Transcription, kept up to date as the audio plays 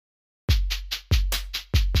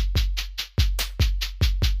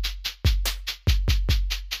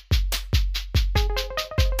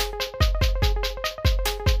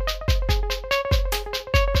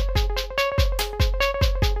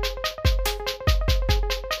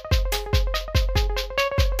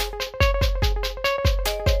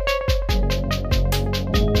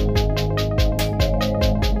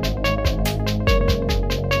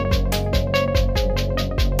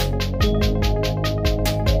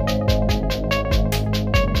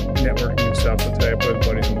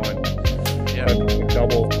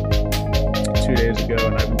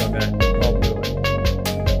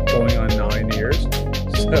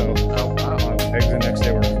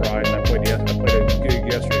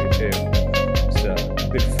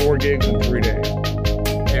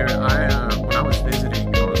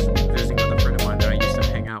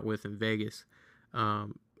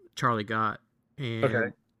Charlie got,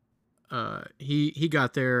 Okay. and he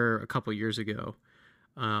got there a couple years ago,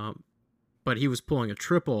 um, but he was pulling a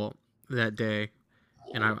triple that day,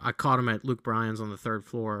 and I caught him at Luke Bryan's on the third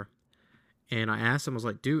floor, and I asked him, I was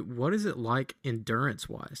like, dude, what is it like endurance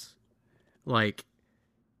wise? Like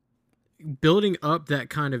building up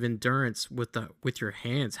that kind of endurance with your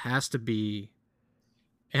hands has to be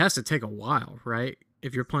it has to take a while, right?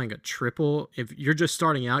 If you're playing a triple, if you're just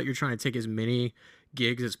starting out, you're trying to take as many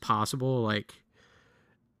gigs as possible. Like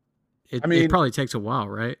I it mean, probably takes a while,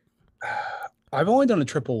 right? I've only done a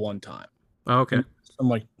triple one time, Oh, okay. and I'm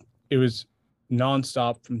like, it was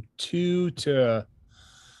nonstop from 2 to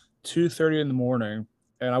 2:30 in the morning,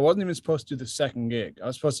 and I wasn't even supposed to do the second gig. I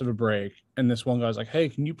was supposed to have a break, and this one guy was like, "Hey,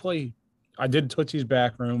 can you play?" I did Tootsie's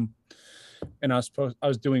back room, and I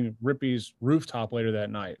was doing Rippy's rooftop later that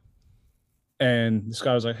night, and this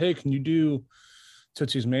guy was like, "Hey, can you do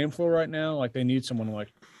Tootsie's main floor right now? Like they need someone." I'm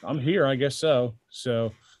like, "I'm here, I guess so."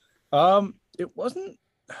 So, it wasn't.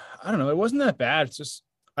 I don't know. It wasn't that bad. It's just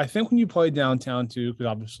I think when you play downtown too, because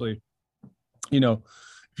obviously, you know,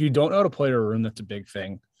 if you don't know how to play to a room, that's a big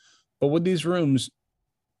thing. But with these rooms,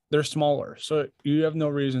 they're smaller, so you have no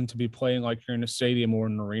reason to be playing like you're in a stadium or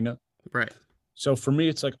an arena. Right. So for me,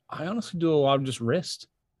 it's like I honestly do a lot of just wrist,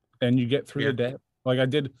 and you get through the Yeah. day. Like I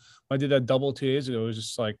did that double 2 days ago. It was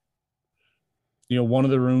just like one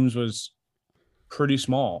of the rooms was pretty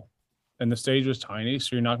small, and the stage was tiny,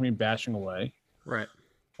 so you're not gonna be bashing away, Right.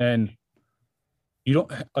 and you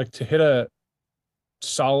don't like to hit a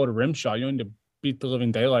solid rim shot. You don't need to beat the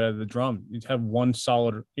living daylight out of the drum. You have one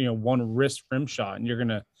solid, one wrist rim shot,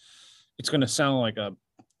 and it's gonna sound like a,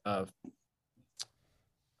 a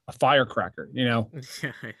firecracker.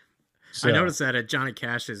 I So noticed that at Johnny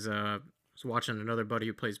Cash's. Was watching another buddy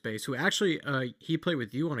who plays bass, who actually he played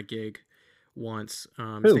with you on a gig once.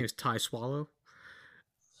 His who? name's Ty Swallow.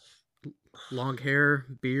 Long hair,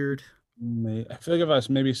 beard. I feel like if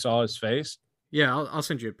I maybe saw his face. Yeah, I'll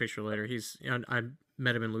send you a picture later. I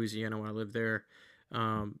met him in Louisiana when I lived there.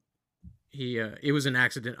 Um, he it was an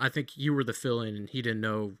accident. I think you were the fill in, and he didn't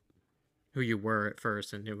know who you were at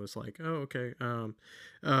first, and it was like, oh, okay.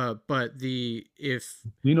 But the if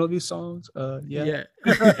Do you know these songs? Yeah. yeah,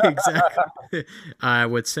 exactly. I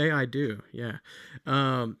would say I do. Yeah.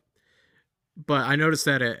 Um, but I noticed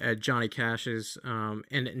that at Johnny Cash's, and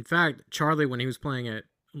in fact, Charlie, when he was playing at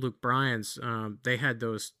Luke Bryan's, they had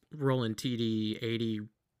those Roland TD 80,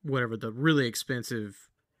 whatever, the really expensive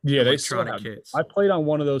Yeah, they still electronic have. kits. I played on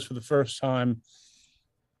one of those for the first time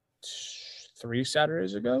 3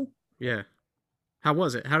 Saturdays ago. Yeah. How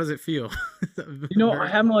was it? How does it feel? I Very,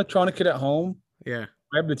 have an electronic kit at home. yeah.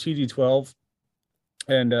 I have the TD12,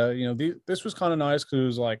 and this was kind of nice because it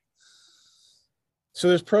was like, so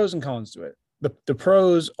there's pros and cons to it. The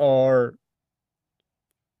pros are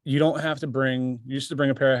you don't have to bring you used to bring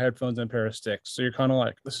a pair of headphones and a pair of sticks, so you're kind of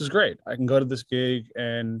like, this is great. I can go to this gig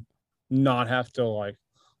and not have to like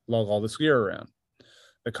lug all this gear around.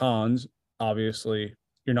 The cons, obviously,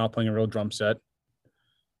 you're not playing a real drum set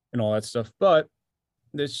and all that stuff, but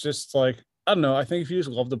it's just like, I don't know. I think if you just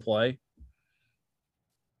love to play,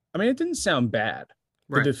 I mean, it didn't sound bad.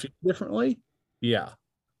 Did Right. it feel differently? Yeah,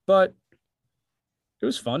 but it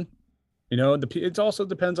was fun. It also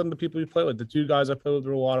depends on the people you play with. The two guys I played with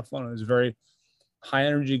were a lot of fun. It was a very high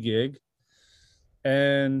energy gig,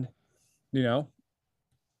 and you know,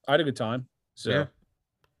 I had a good time. Yeah. So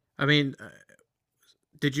I mean,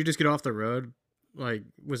 did you just get off the road? Like,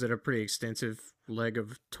 was it a pretty extensive leg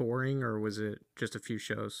of touring, or was it just a few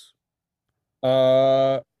shows?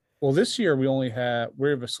 well, this year we have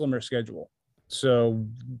a slimmer schedule. So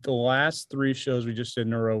the last three shows we just did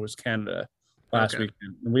in a row was Canada last Okay.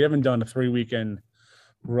 weekend. And we haven't done a 3 weekend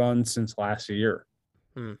run since last year.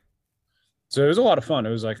 Hmm. So it was a lot of fun. It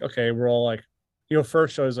was like, okay, we're all like,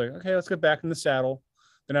 first show is like, okay, let's get back in the saddle.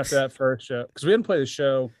 Then after that first show, because we hadn't played the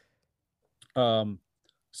show um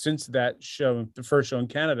since that show, the first show in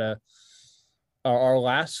Canada, our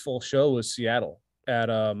last full show was Seattle at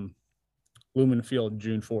Lumen Field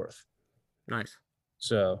June 4th. Nice.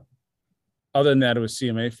 So other than that, it was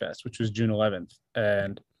CMA Fest, which was June 11th,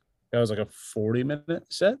 and that was like a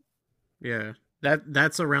 40-minute set. Yeah.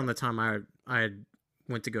 That's around the time I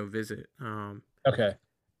went to go visit. Okay.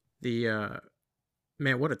 The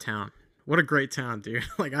man, what a town. What a great town, dude.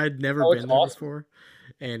 Like I'd never Oh, it's been there awesome. before,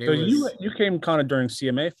 and it So you was you came kind of during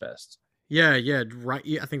CMA Fest. yeah, yeah, right.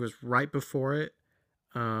 Yeah, I think it was right before it.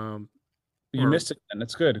 Um, You or missed it, and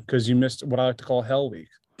it's good because you missed what I like to call Hell Week.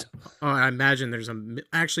 oh, I imagine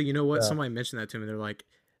actually, you know what? Yeah. Somebody mentioned that to me. They're like,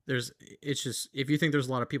 it's just if you think there's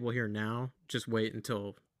a lot of people here now, just wait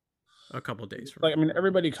until a couple days from like, I mean,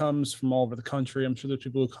 everybody comes from all over the country. I'm sure there's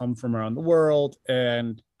people who come from around the world,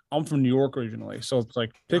 and I'm from New York originally, so it's like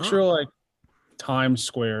now. picture like Times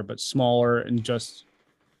Square but smaller and just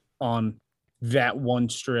on that one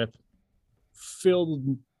strip, filled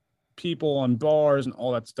with people on bars and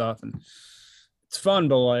all that stuff, and it's fun.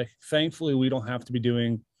 But like, thankfully, we don't have to be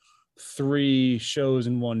doing 3 shows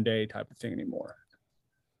in one day type of thing anymore.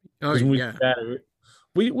 Oh Because when we did yeah, that,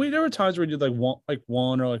 we there were times where we did like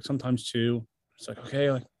one or like sometimes two. It's like,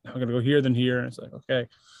 okay, like I'm gonna go here then here, and it's like, okay.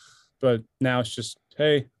 But now it's just,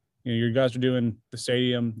 hey, you know, you guys are doing the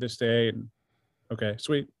stadium this day, and okay,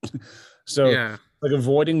 sweet. So yeah, like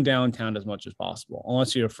avoiding downtown as much as possible,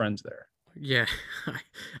 unless you have friends there. yeah.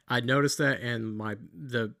 I noticed that, and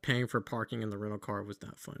the paying for parking in the rental car was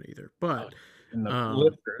not fun either. Oh, But and the um,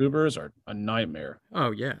 Lyft or Ubers are a nightmare.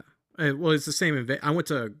 oh yeah. Well, it's the same in I went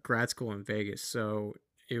to grad school in Vegas, so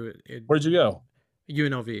it Where'd you go?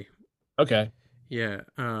 UNLV. Okay, Yeah,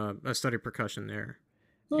 I studied percussion there,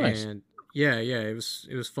 nice. and yeah, it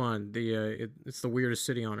was fun. It's the weirdest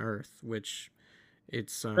city on earth, which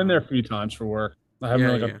it's Been there a few times for work. I haven't yeah,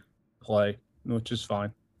 really got to yeah. play, which is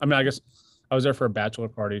fine. I mean, I guess I was there for a bachelor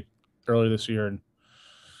party earlier this year, and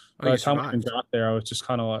Oh, by you the time we even survived. got there, I was just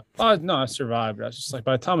kind of like, oh no, I survived. I was just like,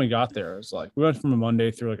 by the time we got there, it was like we went from a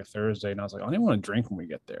Monday through like a Thursday, and I was like, I don't even want to drink when we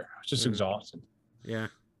get there. I was just Mm, exhausted. yeah.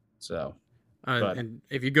 So, but And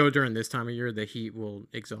if you go during this time of year, the heat will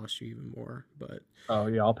exhaust you even more. But oh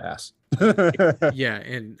yeah, I'll pass. yeah,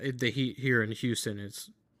 and the heat here in Houston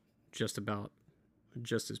is just about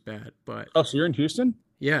just as bad. But Oh, so you're in Houston?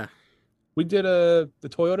 yeah, We did the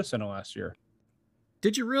Toyota Center last year.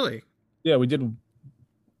 did you really? Yeah, we did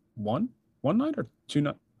one one night or 2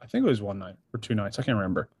 night. I think it was one night or 2 nights. I can't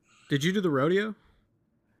remember. Did you do the rodeo?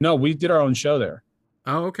 No, we did our own show there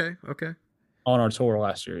Oh, okay, okay. on our tour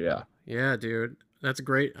last year. Yeah, Yeah, dude, that's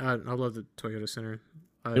great. I love the Toyota Center.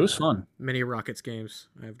 it Uh, was fun. Many Rockets games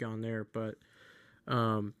I've gone there, but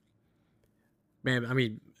um, man, I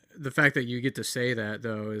mean, the fact that you get to say that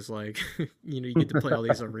though is like, you get to play all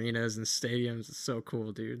these arenas and stadiums. It's so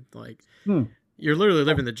cool, dude. Like, Hmm. you're literally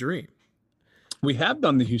living the dream. We have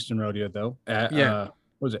done the Houston Rodeo though at Yeah. what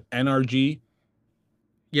was it, NRG?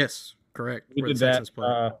 Yes. Correct. We Where the did that Texans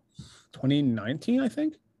play. 2019, I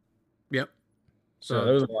think. Yep. So Uh,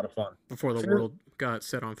 that was a lot of fun. Before the world got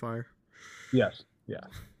set on fire. Yes, yeah.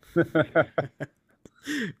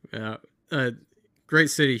 Yeah. Uh, Great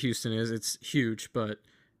city Houston is. It's huge,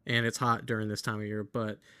 and it's hot during this time of year.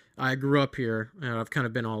 But I grew up here, and I've kind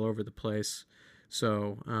of been all over the place.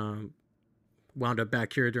 So wound up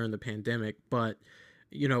back here during the pandemic. But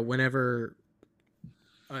whenever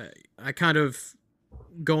I kind of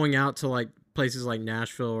going out to like places like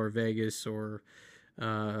Nashville or Vegas or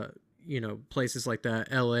uh, places like that,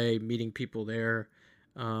 LA, meeting people there.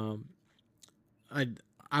 Um, I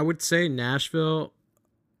I would say Nashville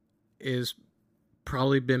is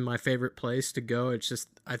probably been my favorite place to go. It's just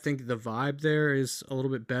I think the vibe there is a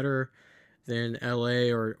little bit better than LA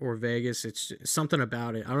or Vegas. It's something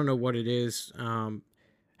about it. I don't know what it is.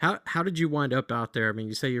 How did you wind up out there? I mean,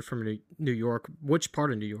 you say you're from New York. Which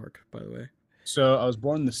part of New York, by the way? So I was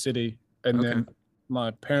born in the city, and Okay. then my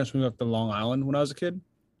parents moved up to Long Island when I was a kid.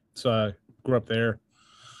 So I grew up there.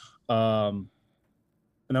 Um,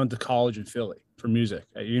 and I went to college in Philly for music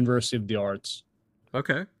at University of the Arts.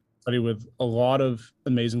 Okay. Studied with a lot of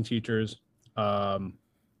amazing teachers. Um,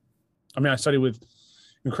 I mean, I studied with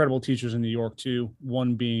incredible teachers in New York too.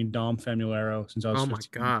 One being Dom Famularo since I was Oh my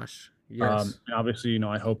 15. gosh. Yes. And obviously,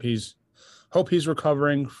 I hope he's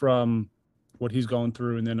recovering from what he's going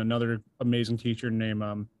through. And then another amazing teacher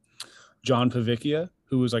named John Pavicchia,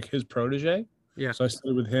 who was like his protege. Yeah. So I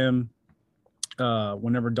studied with him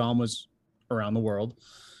whenever Dom was around the world.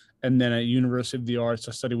 And then at University of the Arts,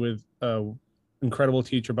 I studied with an incredible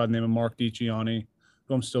teacher by the name of Mark DiCiani,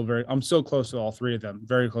 who I'm still close to all three of them,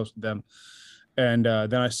 very close to them. And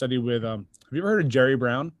then I studied with, have you ever heard of Jerry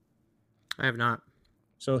Brown? I have not.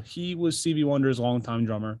 So he was Stevie Wonder's longtime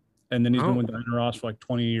drummer, and then he's been Oh. with Diana Ross for like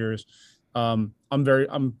 20 years. I'm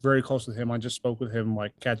very close with him. I just spoke with him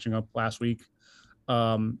like catching up last week.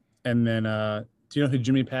 And then do you know who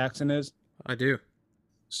Jimmy Paxson is? I do.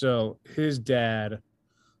 So his dad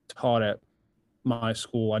taught at my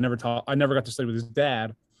school. I never got to study with his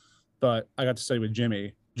dad, but I got to study with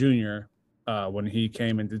Jimmy Jr. When he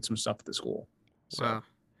came and did some stuff at the school. So Wow.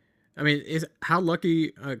 I mean, is how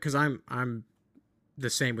lucky? Because I'm the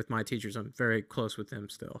same with my teachers. I'm very close with them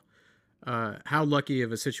still. How lucky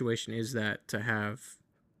of a situation is that to have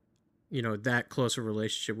that close a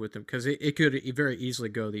relationship with them? Because it could very easily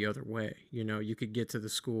go the other way. You could get to the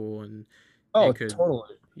school and oh, it could,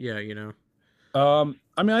 totally. yeah. I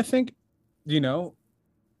mean, I think you know,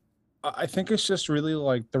 I think it's just really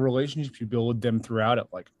like the relationship you build with them throughout it.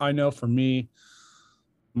 Like I know for me,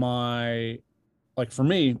 my for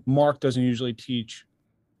me, Mark doesn't usually teach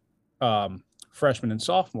freshmen and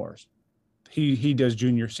sophomores. He does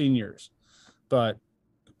junior seniors, but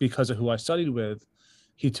because of who I studied with,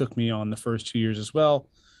 he took me on the first 2 years as well.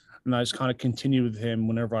 And I just kind of continued with him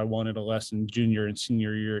whenever I wanted a lesson junior and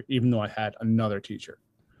senior year, even though I had another teacher,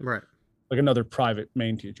 Right. like another private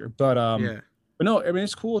main teacher. Yeah. But no, I mean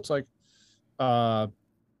it's cool. It's like uh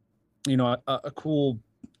a cool,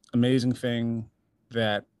 amazing thing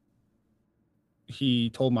that he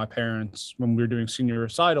told my parents when we were doing senior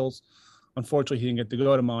recitals. Unfortunately, he didn't get to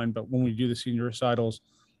go to mine, but when we do the senior recitals,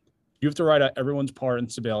 you have to write out everyone's part in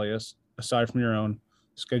Sibelius, aside from your own,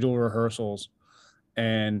 schedule rehearsals.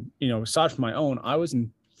 And, aside from my own, I was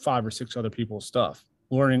in 5 or 6 other people's stuff,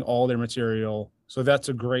 learning all their material. So that's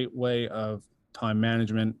a great way of time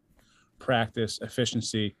management, practice,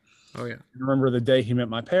 efficiency. Oh yeah. I remember the day he met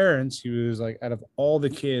my parents, he was like, out of all the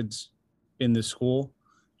kids in this school,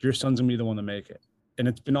 your son's gonna be the one to make it. And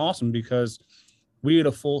it's been awesome because we had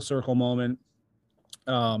a full circle moment.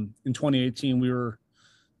 In 2018, we were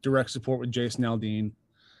direct support with Jason Aldean,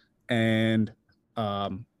 and I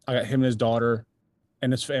got him and his daughter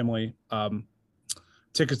and his family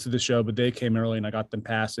tickets to the show, but they came early and I got them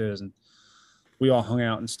passes, and we all hung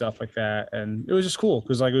out and stuff like that. And it was just cool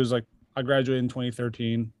because it was like I graduated in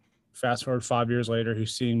 2013. Fast forward 5 years later,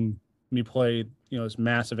 he's seeing me play, this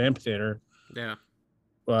massive amphitheater Yeah.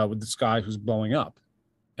 with this guy who's blowing up.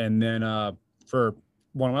 And then for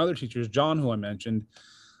one of my other teachers, John, who I mentioned,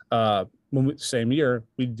 same year,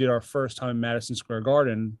 we did our first time in Madison Square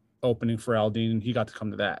Garden opening for Aldean, and he got to come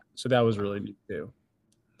to that. So that was really Wow. neat too.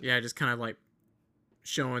 Yeah, just kind of like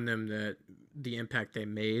showing them that the impact they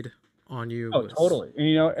made on you Oh, was. totally.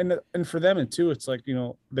 And and for them and too, it's like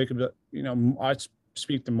they could, I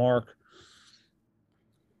speak to Mark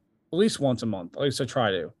at least once a month. At least I try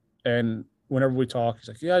to. And whenever we talk, he's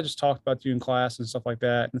like, "Yeah, I just talked about you in class and stuff like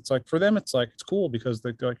that." And it's like for them, it's like it's cool because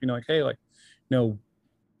they're like, like, hey, like, you know,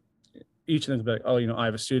 each of them be like, "Oh, I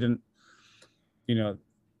have a student. You know,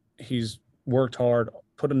 he's worked hard,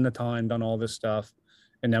 put in the time, done all this stuff,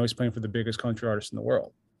 and now he's playing for the biggest country artist in the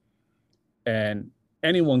world." And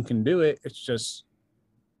anyone can do it. It's just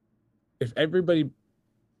if everybody.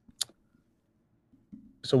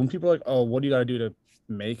 So when people are like, "Oh, what do you got to do to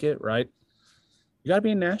make it?" Right? You got to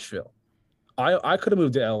be in Nashville. I could have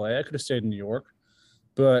moved to LA. I could have stayed in New York,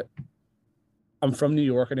 but I'm from New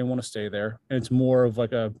York. I didn't want to stay there. And it's more of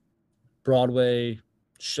like a Broadway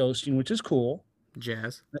show scene, which is cool.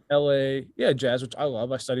 Jazz. LA, yeah, jazz, which I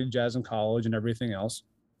love. I studied jazz in college and everything else.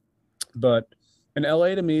 But in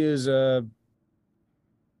LA to me is a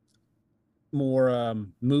more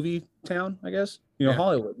movie town, I guess. Yeah.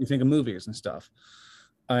 Hollywood. You think of movies and stuff.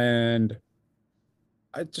 And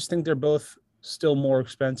I just think they're both still more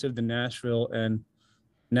expensive than Nashville. And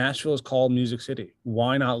Nashville is called Music City.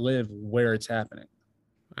 Why not live where it's happening?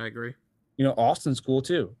 I agree. Austin's cool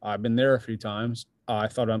too. I've been there a few times. I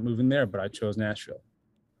thought about moving there, but I chose Nashville.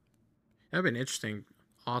 That'd been interesting.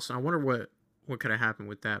 Awesome. I wonder what could have happened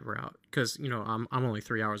with that route because I'm only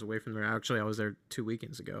 3 hours away from there. Actually, I was there 2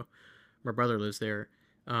 weekends ago. My brother lives there.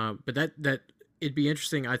 But that it'd be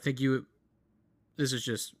interesting. I think you. This is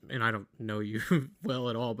just, and I don't know you well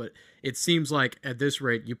at all, but it seems like at this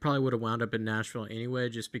rate you probably would have wound up in Nashville anyway,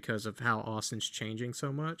 just because of how Austin's changing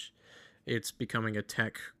so much. It's becoming a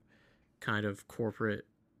tech kind of corporate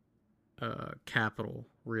capital,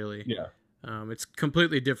 really. Yeah. It's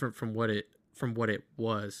completely different from what it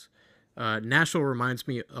was. Nashville reminds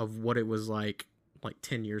me of what it was like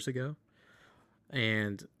 10 years ago,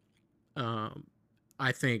 and um,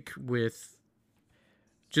 I think with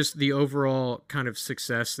just the overall kind of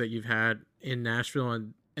success that you've had in Nashville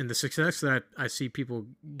and the success that I see people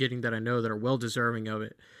getting that I know that are well deserving of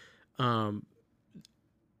it. Um,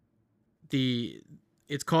 the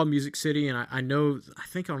it's called Music City, and I know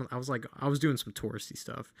I was like I was doing some touristy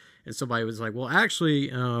stuff, and somebody was like, "Well, actually,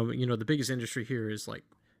 the biggest industry here is like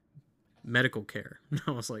medical care." And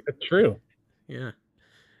I was like, It's true. "Yeah,"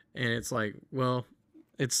 and it's like, well,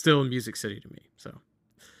 it's still Music City to me. So,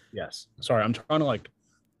 Yes. Sorry, I'm trying to like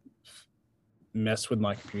mess with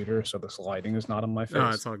my computer so this lighting is not on my oh,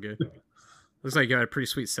 face. it's all good. Looks like you got a pretty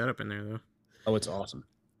sweet setup in there, though. Oh, it's awesome.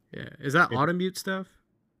 Yeah, is that It, auto mute stuff?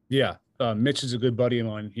 yeah. Mitch is a good buddy of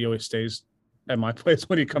mine. He always stays at my place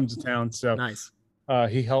when he comes to town. So Nice.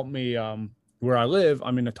 he helped me where I live.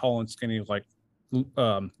 I'm in a tall and skinny, like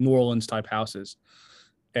New Orleans type houses.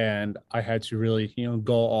 And I had to really,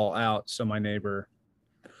 go all out so my neighbor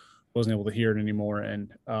wasn't able to hear it anymore.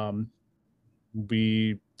 And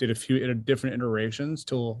we did a few different iterations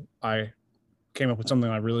till I came up with something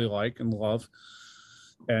I really like and love.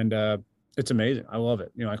 And it's amazing. I love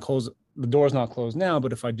it. You know, I close the door's not closed now,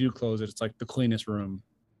 but if I do close it, it's like the cleanest room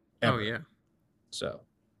Oh ever. yeah. So,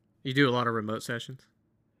 You do a lot of remote sessions.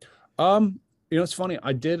 you know, it's funny.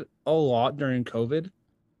 I did a lot during COVID,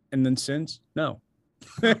 and then since no,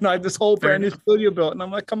 Oh, and I had this whole fair brand new enough. studio built, and I'm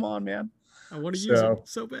like, come on, man. I want to use it So,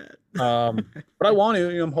 so bad. but I want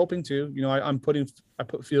to. You know, I'm hoping to. You know, I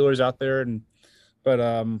put feelers out there, and but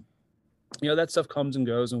you know, that stuff comes and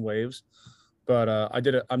goes in waves. But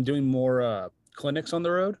I'm doing more clinics on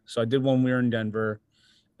the road. So I did one, we were in Denver,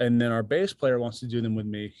 and then our bass player wants to do them with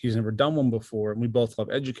me. He's never done one before, and we both love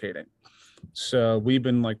educating. So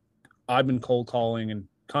I've been cold calling, and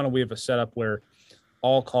kind of we have a setup where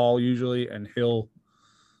I'll call usually, and he'll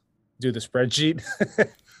do the spreadsheet.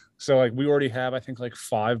 So like we already have, I think, like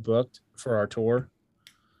 5 booked for our tour,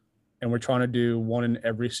 and we're trying to do one in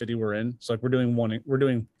every city we're in. So like we're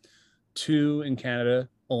doing 2 in Canada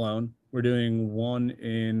alone. We're doing one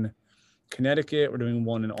in Connecticut. We're doing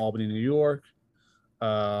one in Albany, New York.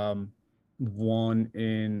 One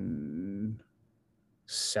in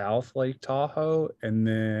South Lake Tahoe, and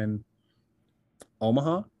then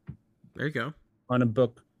Omaha. There you go. On a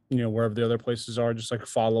book, you know, wherever the other places are, just like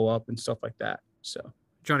follow up and stuff like that. So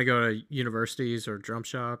Trying to go to universities or drum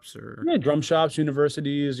shops or yeah, drum shops,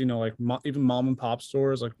 universities, you know, like even mom and pop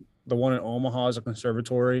stores, like the one in Omaha is a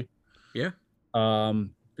conservatory. yeah, But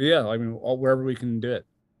yeah, I mean, wherever we can do it.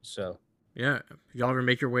 So yeah. If y'all ever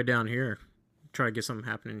make your way down here, try to get something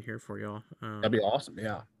happening here for y'all. that'd be awesome.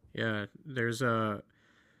 Yeah. Yeah, there's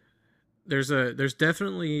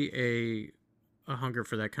definitely a hunger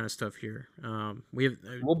for that kind of stuff here. We have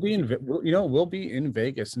We'll be in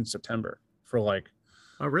Vegas in September for like,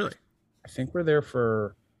 oh really? I think we're there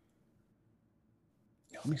for,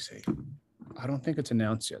 let me see. I don't think it's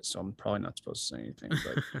announced yet, so I'm probably not supposed to say anything.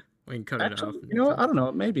 But We can cut it off. actually, you know, I don't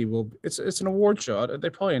know. Maybe it's an award show.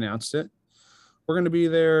 They probably announced it. We're going to be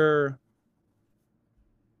there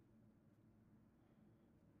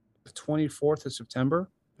the 24th of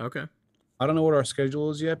September. Okay. I don't know what our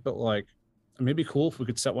schedule is yet, but like, it may be cool if we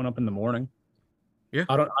could set one up in the morning. Yeah.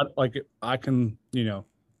 I can, you know,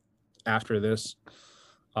 after this,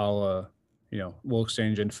 I'll, you know, we'll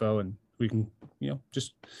exchange info and we can, you know,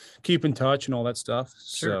 just keep in touch and all that stuff.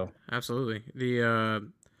 Sure. So Absolutely.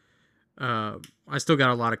 I still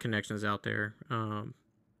got a lot of connections out there.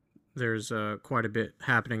 There's quite a bit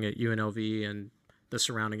happening at UNLV and the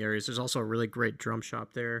surrounding areas. There's also a really great drum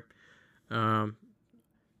shop there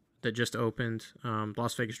that just opened,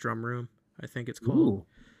 Las Vegas Drum Room, I think it's called.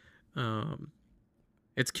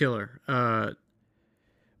 It's killer.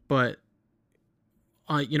 But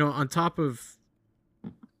you know, on top of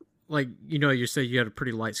like, you know, you say you had a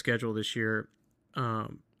pretty light schedule this year. I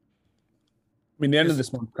mean, the end of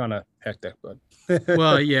this month kind of hectic, but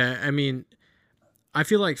well, yeah, I mean, I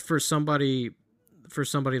feel like for somebody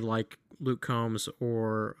like Luke Combs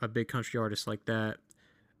or a big country artist like that,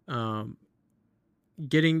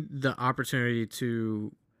 getting the opportunity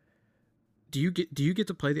to do you get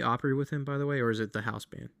to play the Opry with him, by the way, or is it the house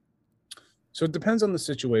band? so it depends on the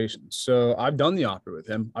situation. So I've done the opera with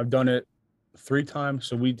him. I've done it 3 times.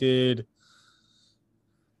 So we did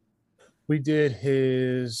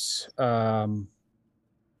his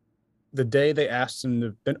the day they asked him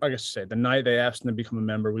to, I guess say the night they asked him to become a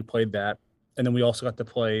member, we played that. And then we also got to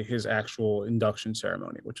play his actual induction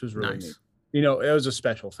ceremony, which was really Nice. neat. You know, it was a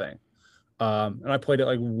special thing. And I played it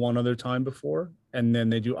like one other time before, and then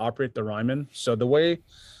they do operate the Ryman. So the way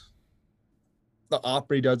the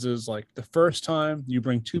Opry does is like the first time you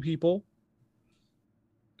bring 2 people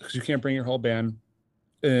because you can't bring your whole band.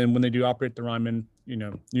 And when they do operate the Ryman, you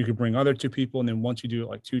know, you could bring other 2 people. And then once you do it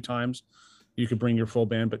like 2 times, you could bring your full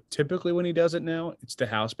band. But typically when he does it now, it's the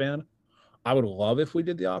house band. I would love if we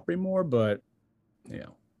did the Opry more, but you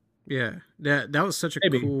know. Yeah, that was such a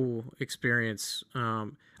Maybe. cool experience.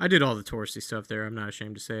 I did all the touristy stuff there. I'm not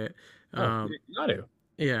ashamed to say it. You got to.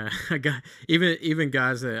 Yeah, I got even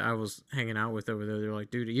guys that I was hanging out with over there. They're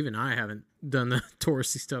like, dude, even I haven't done the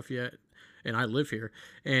touristy stuff yet, and I live here.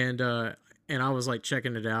 And I was like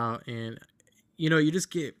checking it out, and you know, you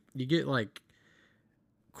get like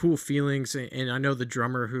cool feelings. And I know the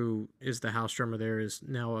drummer who is the house drummer there is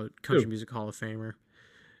now a country music Hall of Famer.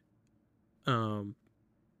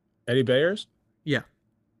 Eddie Bayers? Yeah.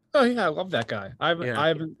 Oh yeah, I love that guy. I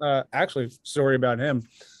haven't actually story about him.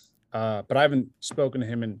 But I haven't spoken to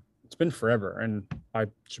him and it's been forever, and I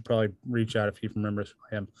should probably reach out if he remembers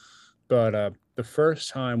him. But the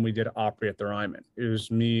first time we did Opry at the Ryman, it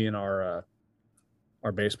was me and our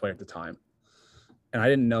bass player at the time, and I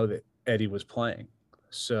didn't know that Eddie was playing.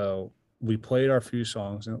 So we played our few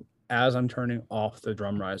songs, and as I'm turning off the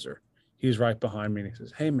drum riser, he's right behind me and he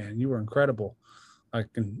says, "Hey man, you were incredible. Like,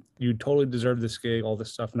 and you totally deserve this gig, all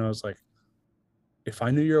this stuff." And I was like, if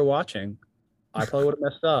I knew you were watching, I probably would have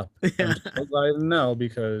messed up. Yeah. I'm so glad I didn't know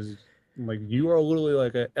because like you are literally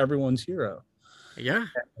like everyone's hero. Yeah.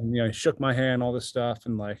 And he shook my hand, all this stuff,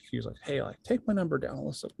 and like he was like, "Hey, like take my number down, all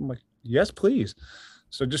this stuff." I'm like, "Yes, please."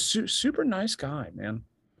 So just super nice guy, man.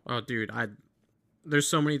 Oh, dude, there's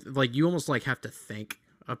so many, like, you almost like have to thank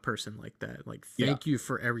a person like that. Like, Yeah. thank you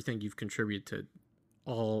for everything you've contributed to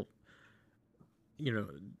all, you know,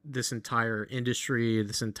 this entire industry,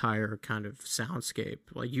 this entire kind of soundscape.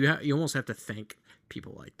 Like, you almost have to thank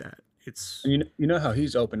people like that. It's And you know how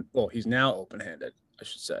he's open. Well, he's now open-handed, I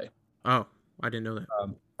should say. Oh, I didn't know that.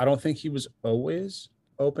 I don't think he was always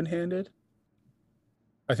open-handed.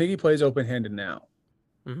 I think he plays open-handed now.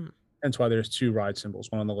 Hmm. Hence why there's two ride cymbals,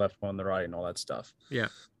 one on the left, one on the right, and all that stuff. Yeah.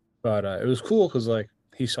 But it was cool because like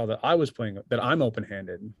he saw that I was playing, that I'm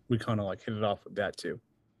open-handed. And we kind of like hit it off with that too.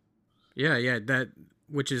 Yeah, yeah, that,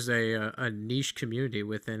 which is a niche community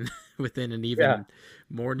within within an Yeah. even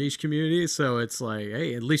more niche community. So it's like,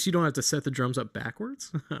 hey, at least you don't have to set the drums up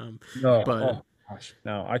backwards. No. But Oh gosh.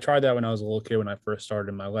 No. I tried that when I was a little kid when I first started.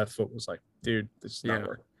 And my left foot was like, dude, this is not yeah,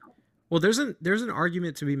 working. well, there's an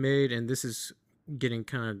argument to be made, and this is getting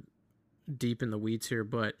kind of deep in the weeds here,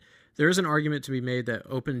 but there is an argument to be made that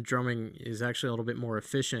open drumming is actually a little bit more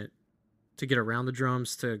efficient to get around the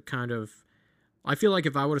drums to kind of. I feel like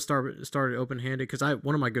if I would have started open handed, because I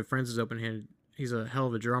one of my good friends is open handed. He's a hell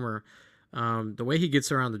of a drummer. The way he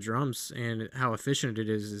gets around the drums and how efficient it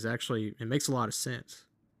is actually, it makes a lot of sense.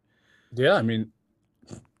 Yeah. I mean,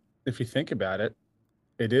 if you think about it,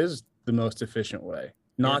 it is the most efficient way.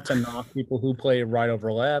 Yeah. Not to knock people who play right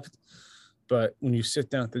over left, but when you sit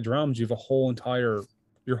down at the drums, you have a whole entire,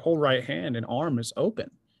 your whole right hand and arm is open.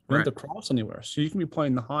 You don't Right. have to cross anywhere. So you can be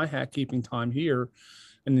playing the hi hat, keeping time here,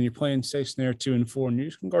 and then you're playing, say, snare 2 and 4, and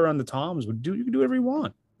you can go around the toms. But you can do whatever you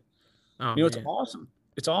want. Oh It's man. awesome.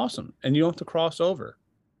 It's awesome, and you don't have to cross over.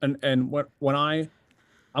 And when I'm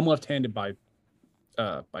left-handed by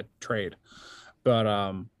trade, but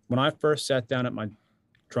when I first sat down at my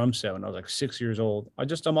drum set when I was like 6 years old, I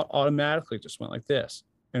just automatically just went like this,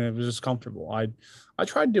 and it was just comfortable. I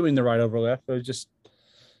tried doing the right over left, but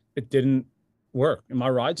it didn't work. And my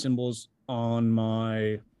ride cymbals on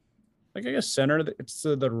my, like, I guess center, it's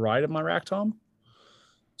to the right of my rack tom.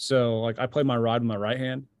 So like I play my ride with my right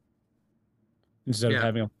hand instead of Yeah.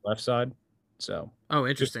 having on the left side. So Oh,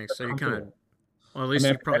 just interesting. So you kind of, comfortable. well, at I'm least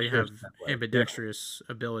you probably have ambidextrous that way. Yeah. ambidextrous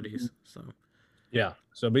abilities. So Yeah.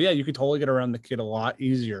 So, but yeah, you could totally get around the kit a lot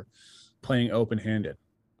easier playing open handed.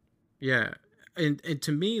 yeah, and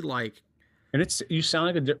to me, like, And it's, you sound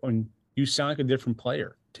like a different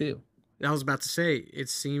player too. I was about to say, it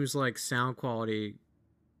seems like sound quality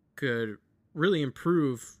could really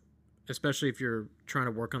improve, especially if you're trying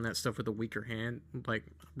to work on that stuff with a weaker hand, like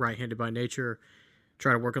right-handed by nature.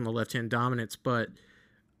 Try to work on the left-hand dominance, but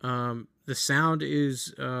the sound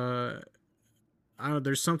is, I don't know.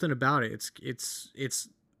 There's something about it. It's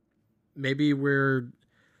maybe we're,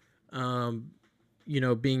 um,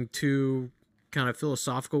 being too kind of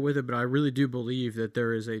philosophical with it, but I really do believe that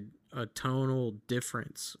there is a tonal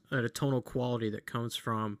difference, a tonal quality that comes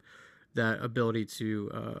from that ability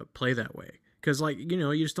to play that way. Because, like,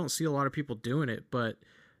 you just don't see a lot of people doing it, but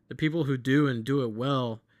the people who do and do it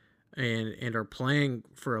well and are playing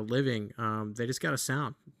for a living, they just got a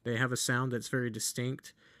sound. They have a sound that's very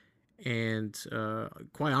distinct, and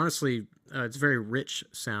quite honestly, it's a very rich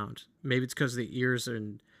sound. Maybe it's because the ears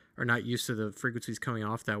are not used to the frequencies coming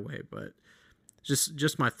off that way, but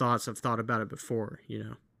just my thoughts. I've thought about it before.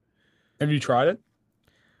 Have you tried it?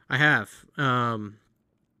 I have.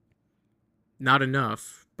 Not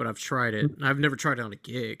enough, but I've tried it. I've never tried it on a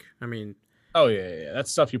gig. I mean, Oh yeah.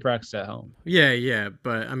 That's stuff you practice at home. yeah, yeah,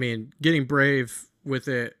 but I mean, getting brave with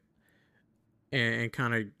it and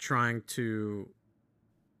kind of trying to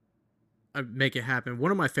make it happen.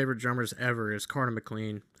 One of my favorite drummers ever is Carter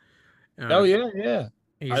McLean. Oh Uh, yeah.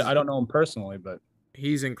 he's I don't know him personally, but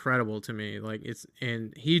he's incredible to me. Like,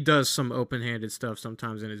 and he does some open-handed stuff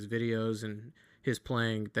sometimes in his videos and his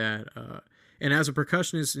playing that. And as a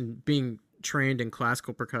percussionist and being trained in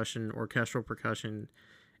classical percussion, orchestral percussion,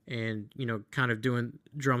 and kind of doing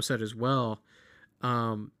drum set as well,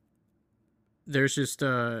 um, there's just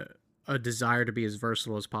a desire to be as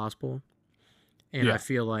versatile as possible, and I yeah.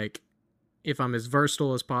 feel like if I'm as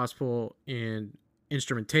versatile as possible in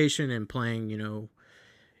instrumentation and playing,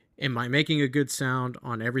 am I making a good sound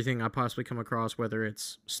on everything I possibly come across, whether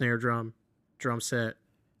it's snare drum, drum set,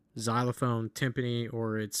 xylophone, timpani,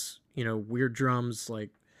 or it's weird drums like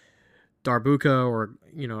darbuka, or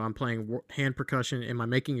I'm playing hand percussion. Am I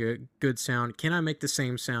making a good sound? Can I make the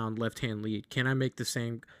same sound left hand lead? Can I make the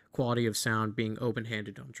same quality of sound being open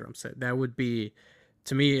handed on drum set? That would be,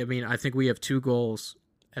 to me, I mean, I think we have two goals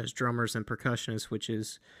as drummers and percussionists, which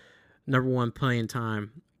is number one, playing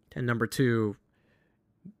time, and number two,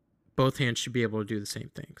 both hands should be able to do the same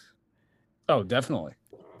things. Oh, definitely,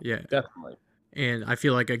 Yeah. definitely. And I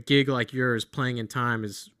feel like a gig like yours, playing in time,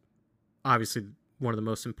 is obviously one of the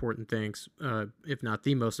most important things, if not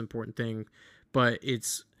the most important thing. But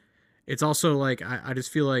it's also like I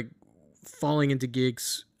just feel like falling into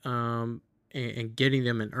gigs, and getting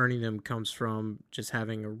them and earning them comes from just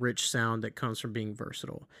having a rich sound that comes from being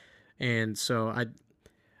versatile. And so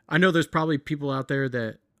I know there's probably people out there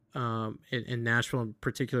that, in Nashville in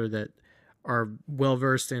particular, that are well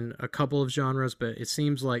versed in a couple of genres, but it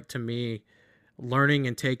seems like to me, learning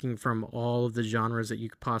and taking from all of the genres that you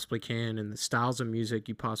possibly can and the styles of music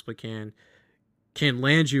you possibly can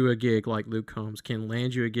land you a gig like Luke Combs, can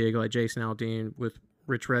land you a gig like Jason Aldean with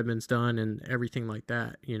Rich Redmond's done, and everything like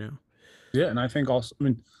that. Yeah, and I think also, I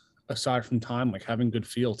mean, aside from time, like having good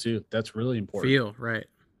feel too, that's really important. Feel, right.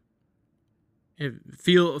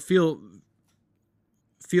 Feel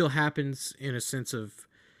happens in a sense of,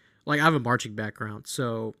 like, I have a marching background,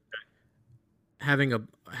 so having a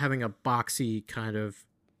boxy kind of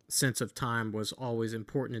sense of time was always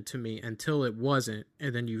important to me until it wasn't,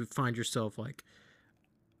 and then you find yourself like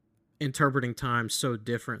interpreting time so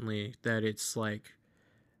differently that it's like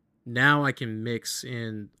now I can mix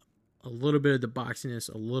in a little bit of the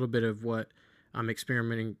boxiness, a little bit of what I'm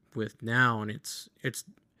experimenting with now, and it's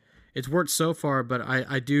worked so far. But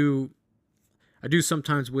I do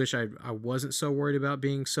sometimes wish I wasn't so worried about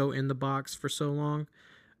being so in the box for so long.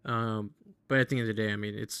 Um, but at the end of the day, I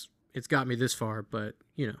mean, it's got me this far. But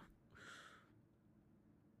Yeah,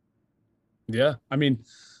 I mean,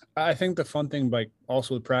 I think the fun thing by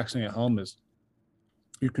also with practicing at home is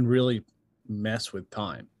you can really mess with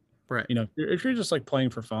time. right, If you're just like playing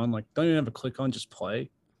for fun, like don't even have a click on, just play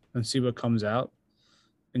and see what comes out.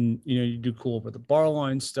 And you do cool with the bar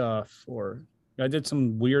line stuff, or I did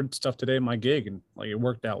some weird stuff today at my gig, and like it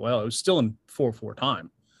worked out well. It was still in 4/4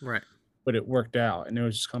 time, right. but it worked out, and it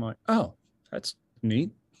was just kind of like, oh, that's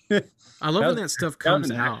neat. that I love when was that stuff that was comes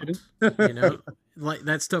an out. accident. You know, like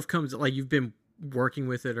that stuff comes, like you've been working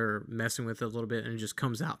with it or messing with it a little bit, and it just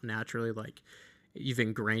comes out naturally. Like you've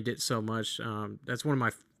ingrained it so much. That's one of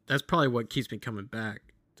my. That's probably what keeps me coming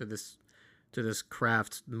back to this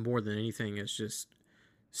craft more than anything. Is just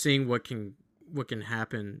seeing what can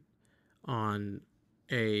happen on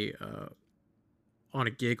a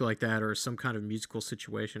gig like that, or some kind of musical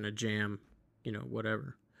situation, a jam,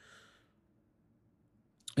 whatever.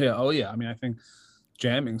 Yeah. Oh yeah. I mean, I think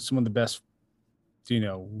jamming some of the best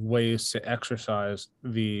ways to exercise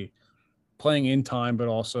the playing in time, but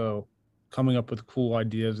also coming up with cool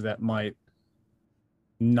ideas that might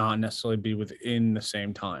not necessarily be within the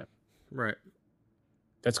same time. Right.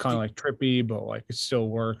 That's kind Do, of like trippy, but like it still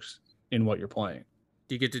works in what you're playing.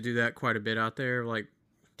 do you get to do that quite a bit out there? Like,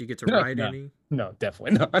 do you get to No, write no, any? no,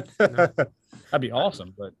 definitely not. No. That'd be I,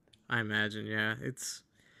 awesome, but I imagine, yeah.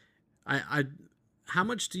 I how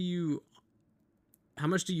much do you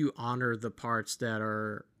honor the parts that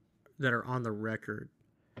are on the record?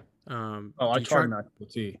 oh, I Do you try try not to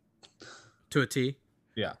T. to a T?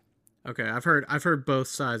 Yeah. Okay, I've heard both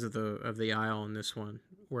sides of the aisle in this one,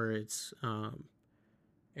 where it's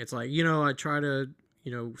like, I try to,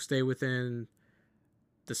 stay within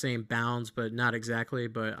the same bounds, but not exactly.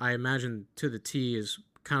 But I imagine to the T is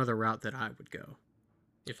kind of the route that I would go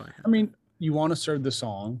if I I had that. mean, you want to serve the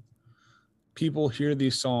song. People hear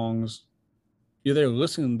these songs. You're there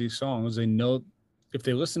listening to these songs. They know if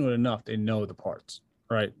they listen to it enough, they know the parts,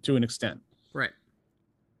 right? To an extent. Right,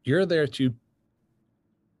 You're there to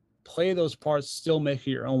play those parts, still make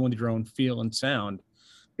it your own with your own feel and sound,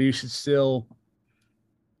 but you should still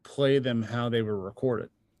play them how they were recorded,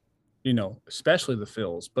 especially the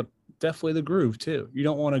fills, but definitely the groove too. You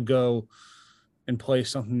don't want to go and play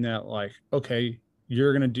something that, like, okay,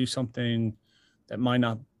 you're going to do something that might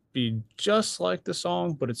not be just like the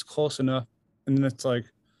song, but it's close enough. And then it's like,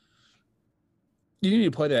 you need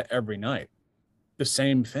to play that every night, the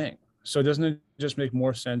same thing. So doesn't it just make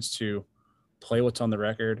more sense to play what's on the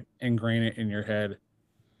record, ingrain it in your head,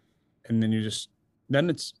 and then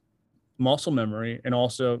it's muscle memory. And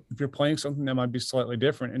also, if you're playing something that might be slightly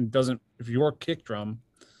different and doesn't, if your kick drum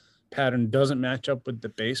pattern doesn't match up with the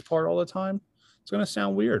bass part all the time, it's going to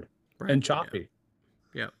sound weird right, and yeah, choppy.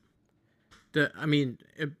 yeah. I mean,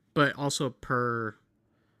 but also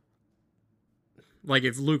Like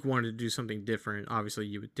if Luke wanted to do something different, obviously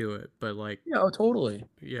you would do it. But like, Yeah, oh, totally.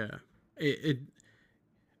 yeah, it.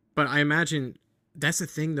 But I imagine that's the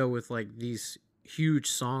thing though with like these huge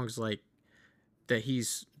songs like that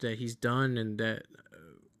he's done and that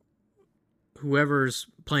whoever's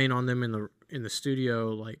playing on them in the studio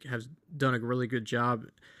like has done a really good job.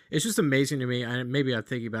 It's just amazing to me. Maybe I'm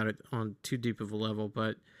thinking about it on too deep of a level,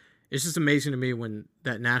 but it's just amazing to me when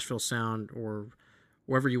that Nashville sound or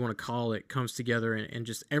whatever you want to call it comes together and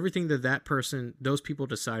just everything that person those people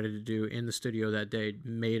decided to do in the studio that day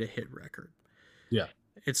made a hit record. Yeah.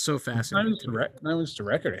 It's so It's not fascinating just to me. not even just a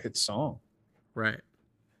record, a hit song, Right.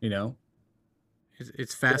 you know?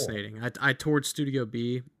 It's Cool. fascinating. I toured Studio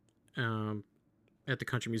B um, at the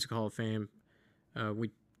Country Music Hall of Fame.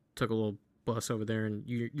 We took a little bus over there, and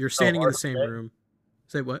you're Oh, standing in the same room.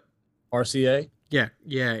 Say what? RCA? Yeah,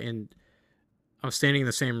 yeah. And I was standing in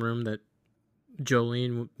the same room that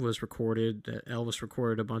Jolene was recorded, that Elvis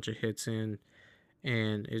recorded a bunch of hits in,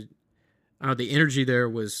 and the energy there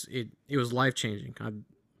was it was life changing.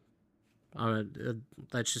 Uh,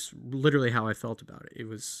 that's just literally how I felt about it. It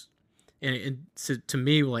was, to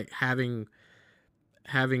me like having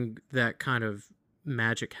that kind of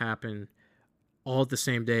magic happen all at the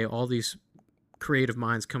same day, all these creative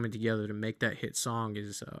minds coming together to make that hit song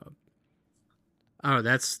is oh,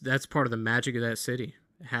 that's part of the magic of that city.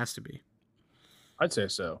 It has to be. I'd say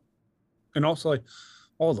so. And also, like,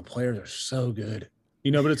 all the players are so good,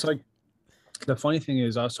 you know. But it's like the funny thing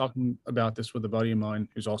is, I was talking about this with a buddy of mine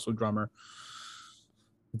who's also a drummer.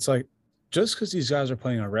 It's like just because these guys are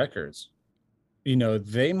playing on records, you know,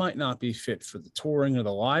 they might not be fit for the touring or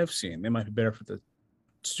the live scene. They might be better for the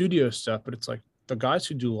studio stuff, but it's like the guys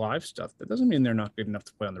who do live stuff, that doesn't mean they're not good enough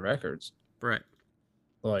to play on the records. Right.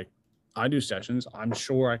 Like, I do sessions. I'm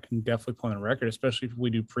sure I can definitely play on a record, especially if we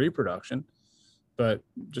do pre-production. But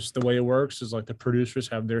just the way it works is like the producers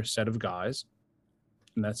have their set of guys,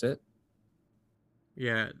 and that's it.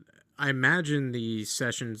 Yeah. I imagine the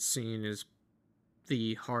session scene is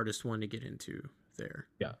the hardest one to get into there.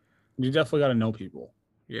 Yeah, you definitely got to know people.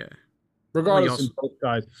 Yeah. Well, you Regardless,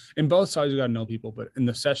 also in both sides, you got to know people. But in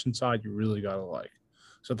the session side, you really got to like.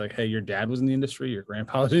 So like, hey, your dad was in the industry, your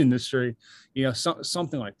grandpa was in the industry, you know,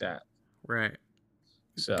 something like that. right.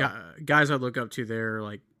 So, Guys I look up to there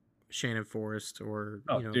like Shannon Forrest or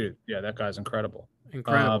oh, dude, yeah, that guy's incredible.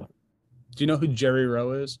 incredible. Do you know who Jerry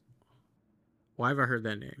Rowe is? Why have I heard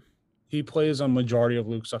that name? He plays on majority of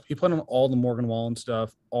Luke's stuff. He played on all the Morgan Wallen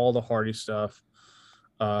stuff, all the Hardy stuff.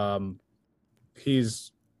 Um,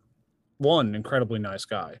 he's one incredibly nice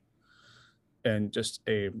guy and just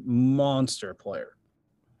a monster player.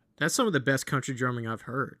 That's some of the best country drumming I've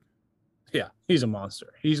heard. Yeah, he's a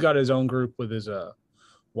monster. He's got his own group with his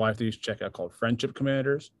wife that you should check out called Friendship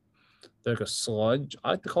Commanders. They're like a sludge.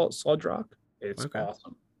 I like to call it sludge rock. It's Okay.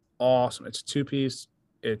 awesome. Awesome. It's a two-piece.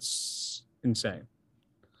 It's insane.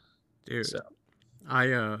 Dude. So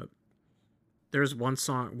I there's one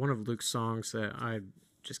of Luke's songs that I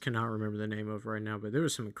just cannot remember the name of right now, but there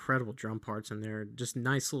was some incredible drum parts in there. Just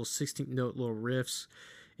nice little 16th note little riffs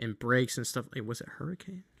and breaks and stuff. Like, was it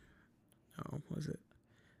Hurricane? No, was it?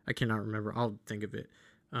 I cannot remember. I'll think of it.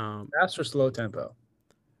 fast or slow tempo?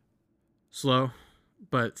 Slow,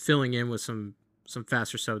 but filling in with some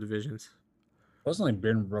faster subdivisions. It wasn't like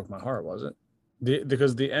Beard Broke My Heart, was it?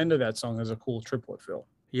 Because the end of that song has a cool triplet fill.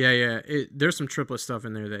 Yeah, yeah. There's some triplet stuff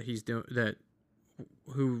in there that he's doing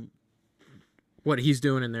who what he's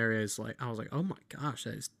doing in there is like I was like, oh my gosh,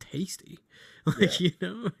 that is tasty, like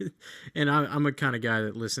Yeah. And I'm a kind of guy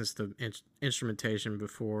that listens to instrumentation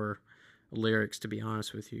before lyrics, to be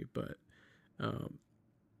honest with you. But um,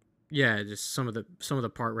 yeah, just some of the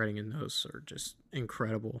part writing in those are just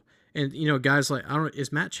incredible. And guys like I don't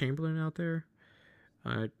is Matt Chamberlain out there?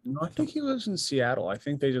 Uh, No, I think he lives in Seattle. I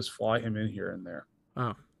think they just fly him in here and there.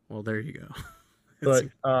 oh well, there you go. It's,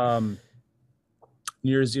 But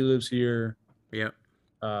Near Z lives here. yep.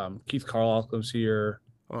 Keith Carlock lives here.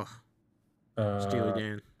 Oh, Steely Uh,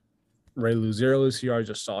 Dan. Ray Luzero lives here. I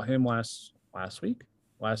just saw him last week.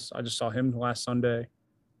 I just saw him last Sunday.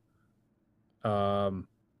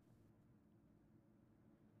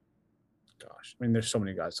 Gosh, I mean, there's so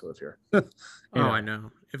many guys to live here. Oh, know. I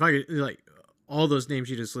know. If I could like all those names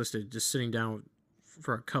you just listed, just sitting down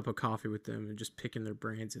for a cup of coffee with them and just picking their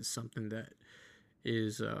brains is something that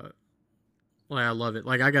is like I love it.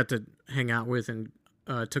 Like I got to hang out with and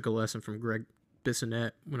took a lesson from Greg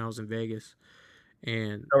Bissonette when I was in Vegas,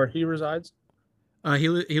 and Where he resides? he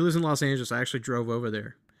lives in Los Angeles. I actually drove over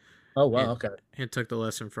there Oh wow, and okay. took the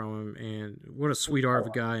lesson from him. And what a sweetheart of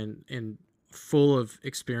a guy, and full of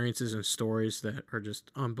experiences and stories that are just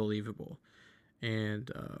unbelievable. And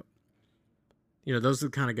those are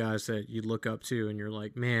the kind of guys that you look up to, and you're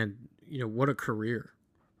like, man, what a career,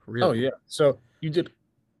 Oh really. yeah. So you did.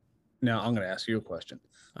 Now I'm going to ask you a question.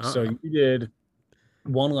 So Uh, you did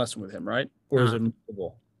one lesson with him, right? Or is uh, it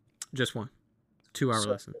multiple? just one 2 hour So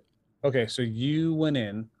lesson. okay, so you went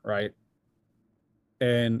in, right?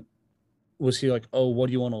 And was he like, "Oh, what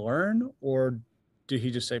do you want to learn?" Or did he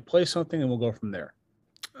just say, "Play something and we'll go from there"?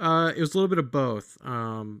 It was a little bit of both.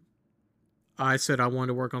 I said I wanted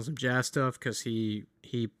to work on some jazz stuff because he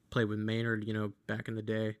played with Maynard, back in the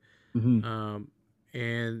day. Hmm. Um,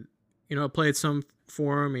 and I played some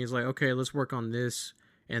for him. He's like, okay, let's work on this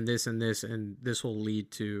and this and this, and this will lead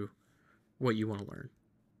to what you want to learn.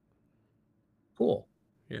 Cool.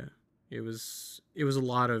 Yeah, it was a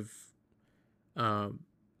lot of um,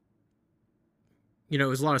 it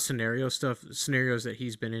was a lot of scenarios that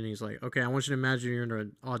he's been in. He's like, okay, I want you to imagine you're in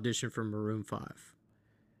an audition for Maroon 5,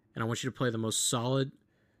 and I want you to play the most solid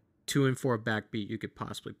 2 and 4 backbeat you could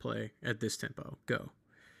possibly play at this tempo. Go.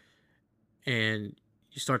 And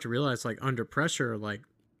you start to realize, like, under pressure, like,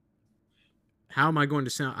 how am I going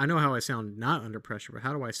to sound? I know how I sound not under pressure, but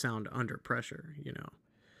how do I sound under pressure?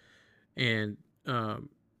 And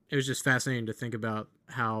it was just fascinating to think about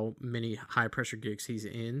how many high pressure gigs he's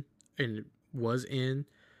in and was in.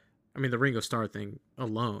 I mean, the Ringo Starr thing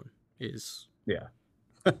alone is Yeah.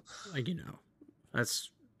 like, that's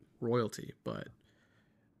royalty, but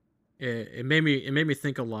it made me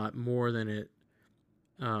think a lot more than it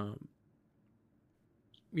um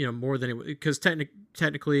more than it, because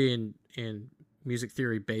technically and music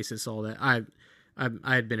theory basis, all that, I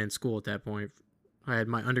had been in school at that point. I had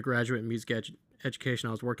my undergraduate in music education.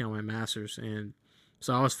 I was working on my master's, and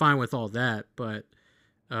so I was fine with all that. But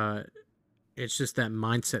uh, it's just that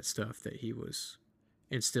mindset stuff that he was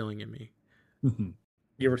instilling in me. Mhm.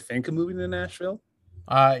 You ever think of moving to Nashville?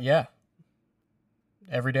 Yeah,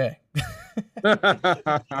 every day.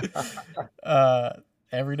 Oh, uh,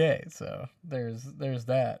 every day. So there's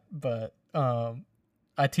that. But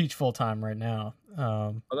I teach full time right now.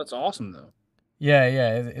 that's awesome though. Yeah,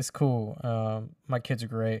 yeah, it's cool. My kids are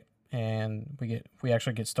great, and we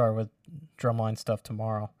actually get started with drumline stuff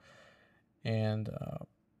tomorrow, and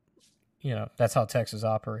that's how Texas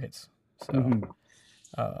operates. So, Mhm.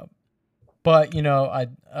 uh, but I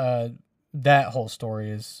that whole story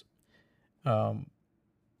is um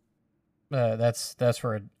that's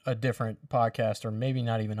for a different podcast, or maybe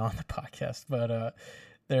not even on the podcast. But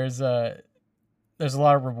there's there's a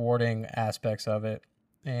lot of rewarding aspects of it,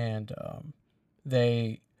 and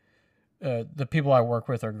they the people I work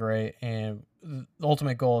with are great, and the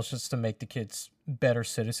ultimate goal is just to make the kids better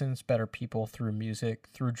citizens, better people through music,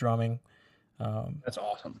 through drumming. Um, That's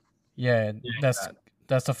awesome. yeah, Yeah.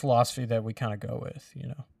 that's the philosophy that we kind of go with.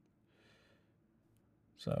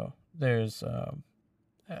 So there's uh,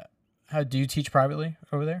 how do you teach privately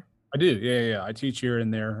over there? I do. Yeah, yeah, yeah. I teach here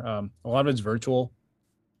and there. A lot of it's virtual.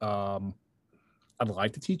 Um, I'd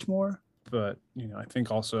like to teach more, but I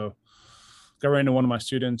think also got ran into one of my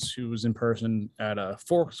students who was in person at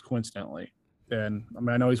Forks coincidentally, and I mean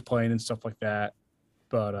I know he's playing and stuff like that,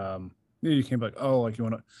 but you can't be like, oh, like you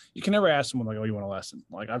want to. You can never ask someone like, oh, you want a lesson.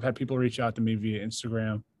 Like I've had people reach out to me via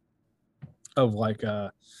Instagram of like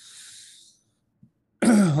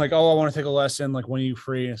like, oh, I want to take a lesson. Like, when are you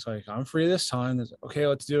free? And it's like, I'm free this time. It's like, okay,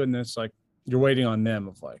 let's do it. And it's like, you're waiting on them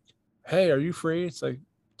of like, hey, are you free? It's like,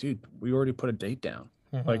 dude, we already put a date down.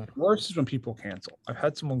 Mm-hmm. Like, worse is when people cancel. I've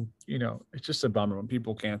had someone, it's just a bummer when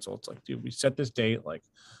people cancel. It's like, dude, we set this date. Like,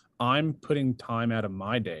 I'm putting time out of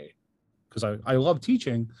my day because I love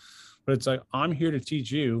teaching, but it's like, I'm here to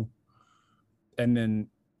teach you. And then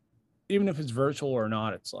even if it's virtual or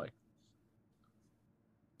not, it's like,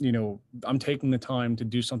 I'm taking the time to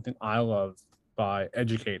do something I love by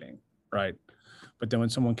educating, right? But then when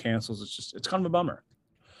someone cancels, it's kind of a bummer.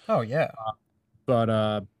 Oh yeah.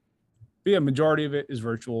 But yeah, majority of it is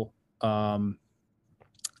virtual. And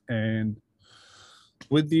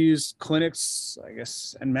with these clinics, I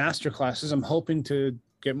guess, and master classes, I'm hoping to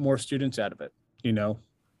get more students out of it.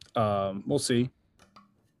 We'll see.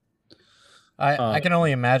 I Uh, can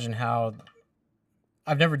only imagine how.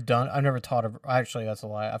 I've never taught a. Actually, that's a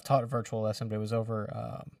lie. I've taught a virtual lesson, but it was over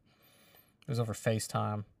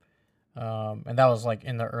FaceTime. And that was like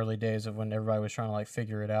in the early days of when everybody was trying to like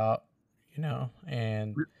figure it out.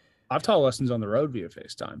 And I've taught lessons on the road via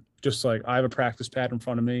FaceTime. Just like I have a practice pad in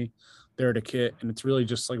front of me, they're at a kit, and it's really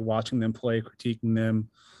just like watching them play, critiquing them,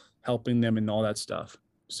 helping them, and all that stuff.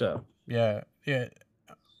 So yeah, yeah.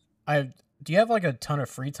 I Do you have like a ton of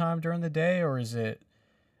free time during the day, or is it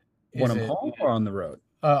when is I'm it home or on the road,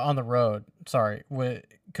 on the road? Sorry,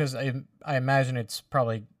 because I imagine it's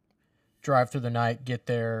probably drive through the night, get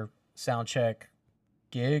there, sound check,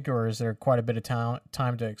 gig, or is there quite a bit of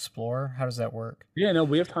time to explore? How does that work? Yeah, no,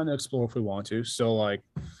 we have time to explore if we want to. So like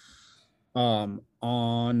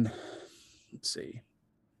on let's see.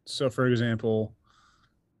 So for example,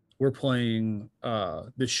 we're playing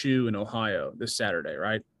the shoe in Ohio this Saturday,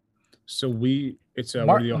 right? So it's one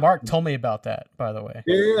of the Mark told me about that, by the way.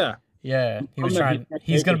 yeah. Yeah, he was I'm that he trying. can't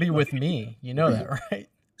He's make gonna it. be with me. You know that, right?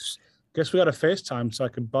 Guess we got a FaceTime so I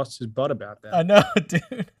could bust his butt about I that. know,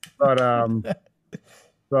 dude. But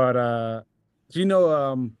but do you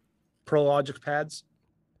know Prologic pads?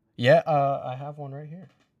 Yeah, I have one right here.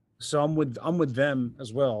 So I'm with them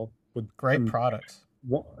as well with Great products.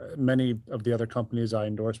 many of the other companies I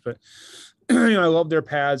endorse, but I love their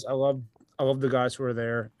pads. I love the guys who are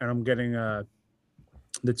there, and I'm getting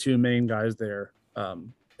the two main guys there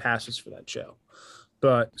passes for that show.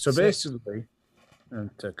 But so Sick. basically, and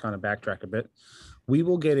to kind of backtrack a bit, we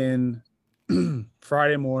will get in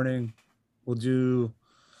Friday morning. We'll do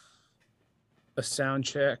a sound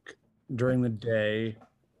check during the day,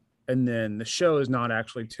 and then the show is not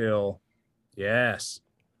actually till yes.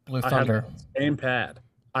 Blue I have Thunder. the same pad.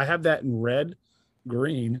 I have that in red,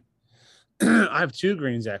 green. I have two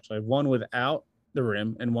greens actually. I have one without the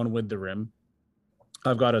rim and one with the rim.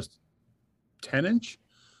 I've got a 10-inch.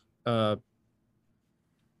 I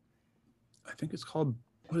think it's called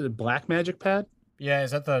what is it? Black Magic pad? Yeah,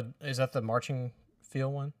 is that the marching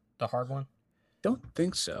feel one, the hard one? Don't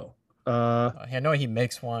think so. I know he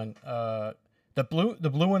makes one. The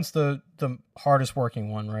blue one's the hardest working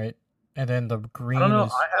one, right? And then the I don't green know.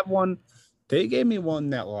 is I have one. They gave me one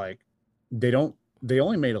that like they don't. They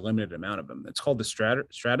only made a limited amount of them. It's called the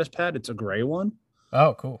Stratus pad. It's a gray one,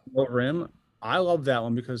 oh cool. no rim. I love that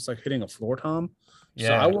one because it's like hitting a floor tom. So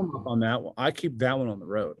I Yeah, warm up on that one. I keep that one on the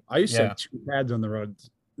road. I used to yeah. have two pads on the road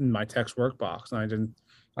in my text work box, and I didn't.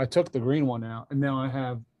 I took the green one out, and now I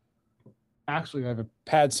have a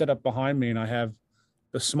pad set up behind me, and I have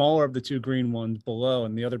the smaller of the two green ones below,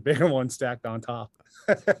 and the other bigger one stacked on top.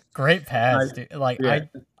 Great I, pads, dude. Like yeah,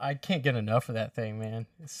 I can't get enough of that thing, man.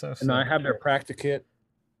 It's so and I sick. have their Practicate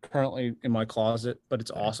currently in my closet, but it's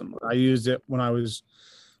awesome. I used it when I was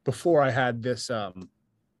before I had this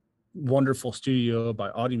wonderful studio by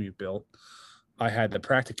Audimute built. I had the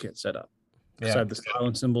Practicate set up because I Yeah, had the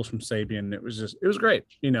silent cymbals from Sabian. It was great.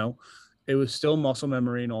 It was still muscle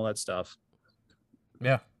memory and all that stuff.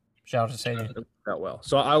 yeah. Shout out to Sadie. It worked out well.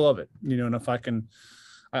 So I love it. And if I can,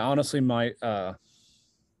 I honestly might,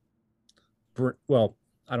 well,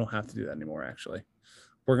 I don't have to do that anymore, actually.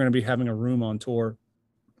 We're going to be having a room on tour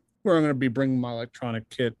where I'm going to be bringing my electronic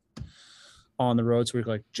kit on the road so we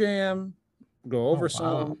can like jam, go over Oh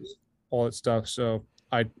wow. songs, all that stuff. So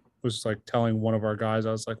I was like telling one of our guys,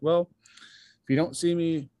 I was like, well, if you don't see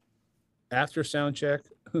me after sound check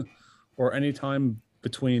or anytime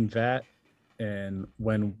between that and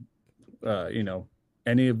when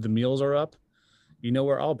any of the meals are up, you know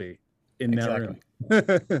where I'll be in that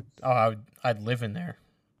Exactly. room. Oh, I'd live in there.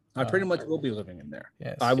 I pretty much will be living in there.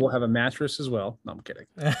 I Yes. will have a mattress as well. No, I'm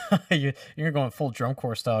kidding. You're going full drum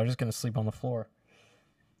corps style. You're just gonna sleep on the floor.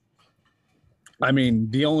 I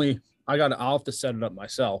mean, I'll have to set it up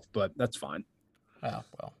myself, but that's fine. Oh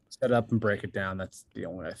well. Set it up and break it down. That's the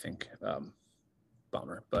only, I think,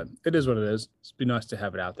 bummer. But it is what it is. It'd be nice to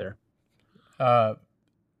have it out there.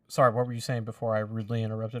 Sorry, what were you saying before I rudely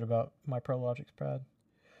interrupted about my Prologic's pad?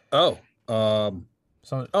 Oh,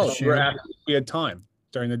 So the oh, shoe. we had time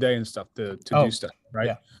during the day and stuff to Oh, do stuff, right?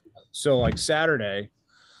 yeah. So like Saturday,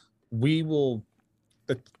 we will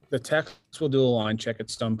the techs will do a line check at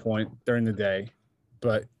some point during the day,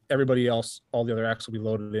 but everybody else, all the other acts will be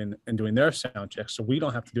loaded in and doing their sound checks. So we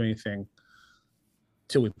don't have to do anything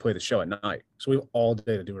till we play the show at night. So we have all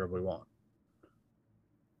day to do whatever we want.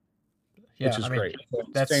 Yeah, which is great.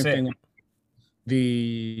 that's Same sick.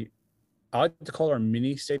 thing. I like to call it our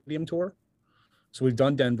mini stadium tour. So we've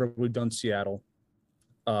done Denver, we've done Seattle,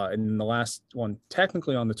 and the last one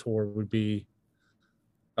technically on the tour would be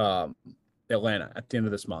Atlanta at the end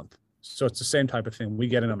of this month. So it's the same type of thing. We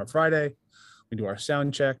get in on a Friday, we do our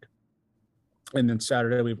sound check, and then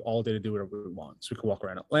Saturday we have all day to do whatever we want. So we can walk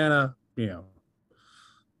around Atlanta. You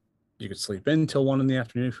could sleep in till 1 p.m.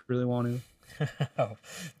 if you really want to.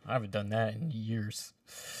 I haven't done that in years.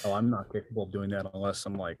 Oh, I'm not capable of doing that unless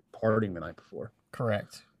I'm like partying the night before.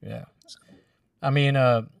 Correct. Yeah. I mean,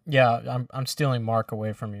 yeah, I'm stealing Mark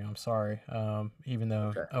away from you. I'm sorry. Even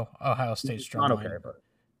though Ohio State's It's not drumline okay, but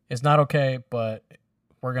it's not okay, but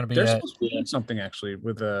we're gonna be there's at supposed to be something actually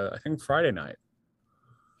with I think Friday night.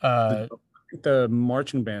 uh The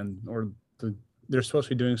marching band they're supposed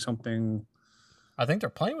to be doing something. I think they're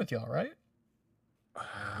playing with y'all, right?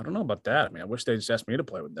 I don't know about that. I mean, I wish they just asked me to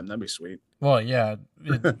play with them. That'd be sweet. Well, yeah,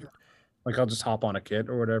 Like I'll just hop on a kit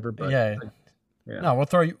or whatever. But yeah. yeah, No, we'll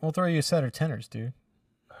throw you a set of tenors, dude.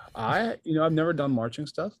 I've never done marching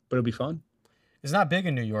stuff, but it'll be fun. It's not big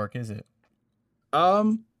in New York, is it? I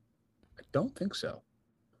don't think so.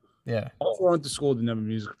 Yeah, Also, I went to school, didn't have a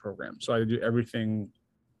music program, so I had to do everything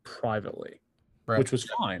privately, right. which was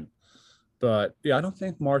fine. But yeah, I don't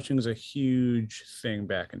think marching is a huge thing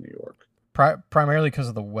back in New York. Primarily because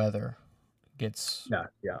of the weather gets Yeah,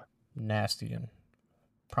 yeah. nasty in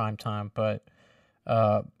prime time. But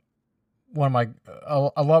uh, one of my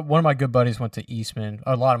a lot one of my good buddies went to Eastman.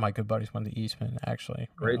 A lot of my good buddies went to Eastman actually.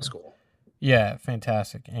 Great school. Yeah,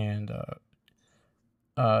 fantastic, and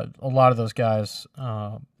a lot of those guys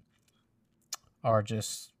are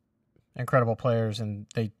just incredible players, and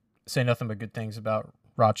they say nothing but good things about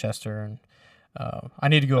Rochester. And I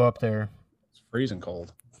need to go up there. It's freezing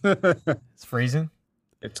cold. It's freezing.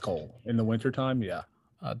 It's cold in the wintertime. Yeah.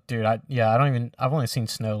 Dude, I don't even. I've only seen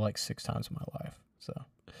snow like 6 times in my life. So.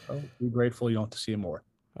 Oh, be grateful you don't have to see more.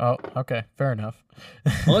 Oh, okay, fair enough.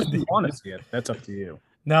 Unless you want to see it, that's up to you.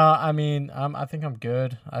 No, I mean, I think I'm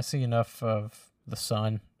good. I see enough of the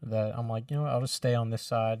sun that I'm like, I'll just stay on this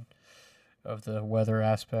side of the weather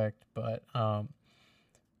aspect. But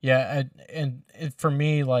yeah, for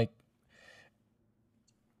me, like,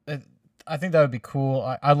 it, I think that would be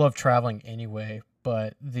cool. I love traveling anyway,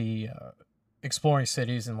 but the exploring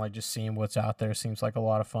cities and like just seeing what's out there seems like a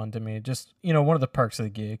lot of fun to me. Just one of the perks of the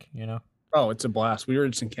gig. Oh, it's a blast. We were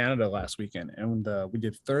just in Canada last weekend, and we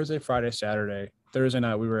did Thursday, Friday, Saturday. Thursday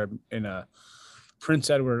night, we were in a Prince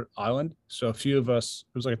Edward Island. So a few of us,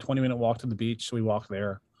 it was like a 20-minute walk to the beach. So we walked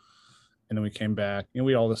there, and then we came back.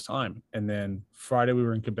 We had all this time. And then Friday, we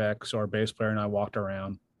were in Quebec. So our bass player and I walked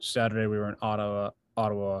around. Saturday, we were in Ottawa,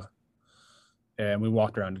 and we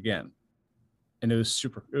walked around again. And it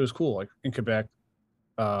was cool. Like in Quebec,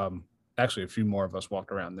 actually, a few more of us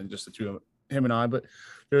walked around than just the two of him and I. But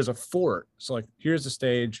there's a fort. So like, here's the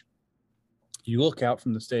stage. You look out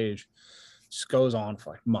from the stage, just goes on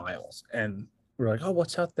for like miles, and we're like, oh,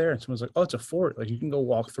 what's out there? And someone's like, oh, it's a fort. Like you can go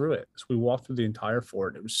walk through it. So we walked through the entire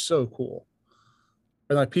fort. It was so cool.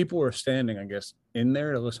 And like people were standing, I guess, in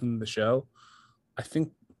there to listen to the show. I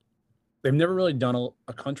think they've never really done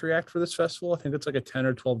a country act for this festival. I think it's like a 10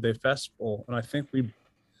 or 12-day festival. And I think we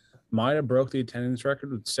might have broke the attendance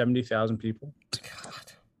record with 70,000 people. God.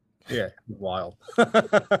 Yeah, wild.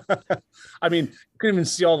 I mean, you couldn't even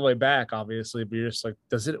see all the way back, obviously, but you're just like,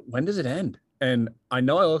 when does it end? And I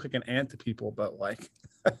know I look like an ant to people, but like,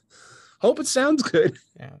 hope it sounds good.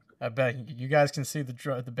 Yeah, I bet you guys can see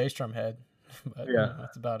the bass drum head, but Yeah,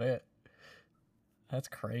 that's about it. That's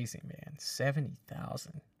crazy, man.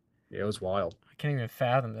 70,000. yeah, it was wild. I can't even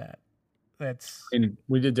fathom that. That's And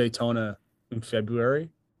we did Daytona in February,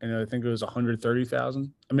 and I think it was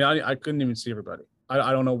 130,000. I mean, I couldn't even see everybody.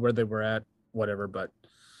 I don't know where they were at, whatever, but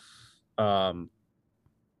yeah,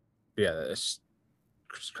 it's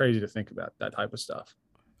crazy to think about that type of stuff.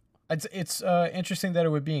 it's interesting that it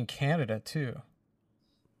would be in Canada too.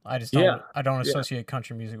 I just Yeah, don't yeah. associate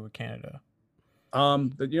country music with Canada.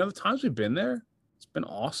 The times we've been there, it's been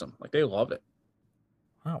awesome. Like they love it.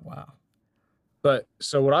 Oh wow. But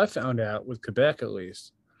so what I found out with Quebec, at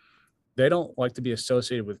least, they don't like to be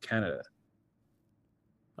associated with Canada.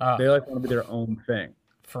 Ah, They like want to be their own thing.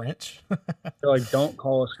 French. They're like, don't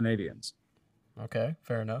call us Canadians. Okay,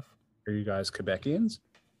 fair enough. Are you guys Quebecians?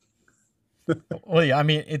 Well, yeah, I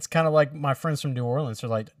mean, it's kind of like my friends from New Orleans are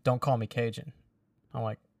like, "Don't call me Cajun." I'm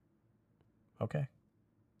like, okay,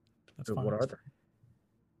 that's So fine. what are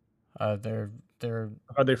they? They're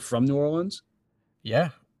Are they from New Orleans? yeah.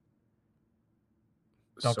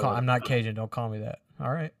 Don't So call. I'm not Cajun. Don't call me that.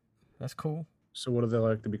 All right, that's cool. so what do they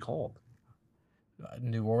like to be called?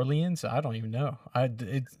 New Orleans. I don't even know.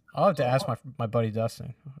 I'll have to ask my buddy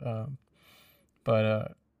Dustin.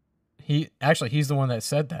 But he's the one that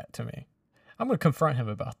said that to me. I'm gonna confront him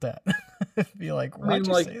about that. Be like, I mean, why'd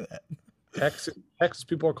you like say that? Texas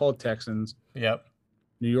people are called Texans. Yep.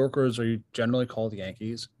 New Yorkers are generally called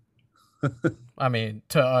Yankees. I mean,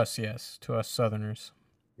 to us, yes, to us Southerners.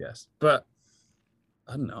 Yes, but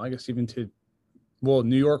I don't know. I guess even to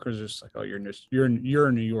New Yorkers are just like, oh, you're a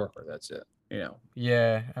New Yorker. That's it.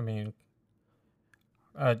 Yeah, I mean,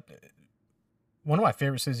 uh, one of my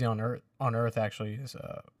favorite cities on earth actually is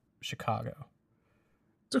Chicago.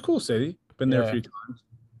 It's a cool city. Been there a Yeah, few times.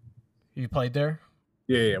 you played there?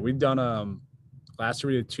 Yeah. We've done last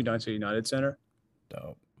year we did 2 nights at United Center,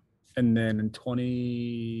 Dope. and then in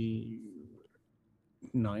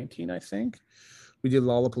 2019, I think we did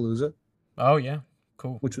Lollapalooza, Oh yeah,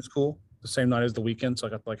 cool. which was cool. The same night as the weekend, so I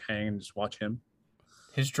got to like hang and just watch him.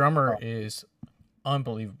 His drummer is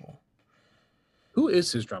unbelievable. Who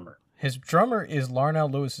is his drummer? His drummer is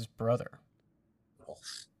Larnell Lewis's brother. Well,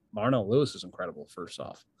 Larnell Lewis is incredible. First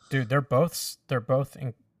off, Dude, they're both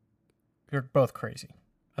crazy.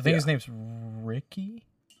 I think yeah. his name's Ricky.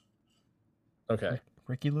 Okay.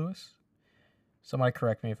 Ricky Lewis. Somebody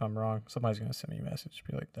correct me if I'm wrong. Somebody's gonna send me a message,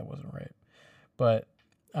 be like, that wasn't right. But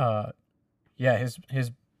yeah,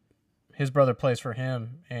 his brother plays for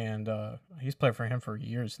him, and he's played for him for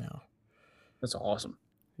years now. That's awesome.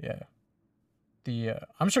 Yeah,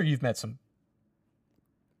 I'm sure you've met some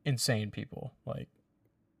insane people. Like,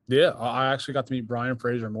 Yeah, I actually got to meet Brian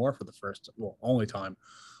Fraser Moore for the only time.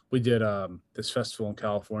 We did this festival in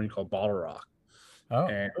California called Bottle Rock,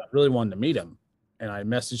 and I really wanted to meet him. And I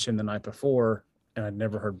messaged him the night before, and I'd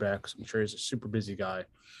never heard back because I'm sure he's a super busy guy.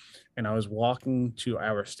 And I was walking to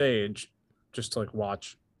our stage just to like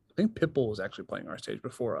watch. I think Pitbull was actually playing our stage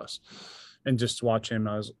before us, and just watch him.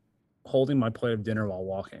 I was holding my plate of dinner while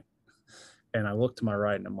walking, and I looked to my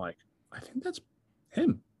right, and I'm like, I think that's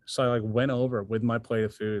him. So I like went over with my plate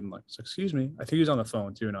of food and like, excuse me. I think he was on the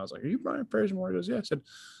phone too, and I was like, "Are you Brian Fraser Moore?" He goes, "Yeah." I said,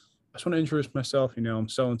 "I just want to introduce myself. You know, I'm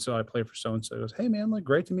so and so. I play for so and so." He goes, "Hey man, like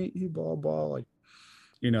great to meet you." Blah blah. Like,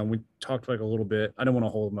 we talked like a little bit. I don't want to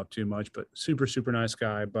hold him up too much, but super super nice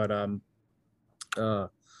guy. But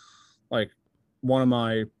like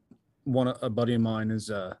a buddy of mine is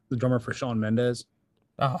the drummer for Shawn Mendes.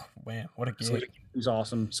 oh man, what a gig! He's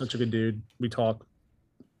awesome, such a good dude. We talk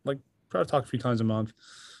like probably talk a few times a month,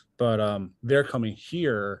 but they're coming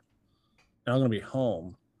here, and I'm gonna be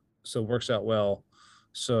home, so it works out well.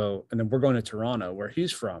 So, and then we're going to Toronto, where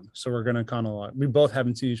he's from. So we're gonna kind of like we both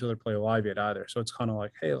haven't seen each other play live yet either. So it's kind of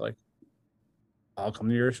like, hey, like I'll come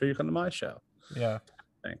to your show, you come to my show. Yeah,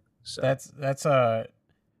 thing. So that's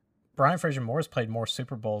Brian Fraser Moore's played more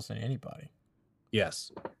Super Bowls than anybody.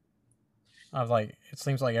 yes. I've like it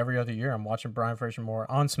seems like every other year I'm watching Brian Fraser Moore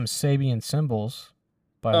on some Sabian cymbals,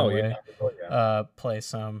 by the way. Yeah. Oh, yeah. Play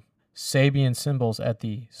some Sabian cymbals at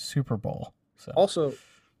the Super Bowl. So Also,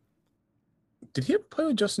 did he ever play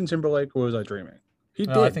with Justin Timberlake, or was I dreaming? He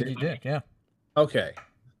no, did. I think he did. Yeah, Okay.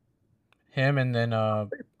 him and then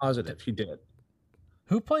Positive he did.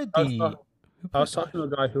 who played I was, the? talk- I was talking to a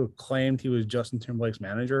guy who claimed he was Justin Timberlake's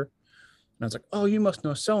manager, and I was like, "Oh, you must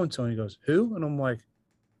know so and so." And he goes, "Who?" And I'm like,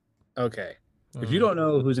 "Okay, if you don't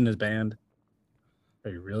know who's in his band,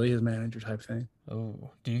 are you really his manager?" Type thing.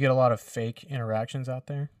 Oh, do you get a lot of fake interactions out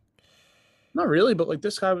there? Not really, but like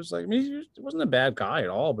this guy was like, I mean, he wasn't a bad guy at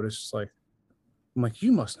all, but it's just like, I'm like,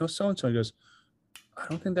 "You must know so and so." He goes, "I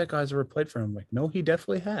don't think that guy's ever played for him." I'm like, no, he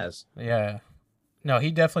definitely has. Yeah, no,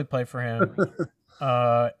 he definitely played for him.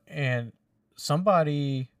 And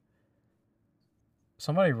somebody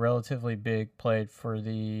relatively big played for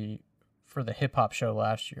the hip hop show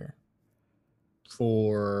last year,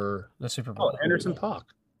 For the Super Bowl. Anderson .Paak.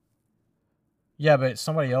 Yeah, but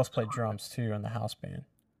somebody else played drums too in the house band.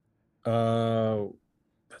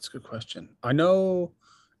 That's a good question. I know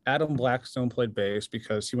Adam Blackstone played bass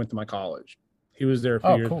because he went to my college. He was there a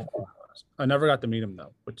few years. Cool. I never got to meet him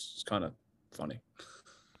though, which is kind of funny.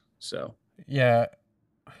 So yeah,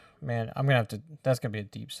 man, I'm gonna have to. That's gonna be a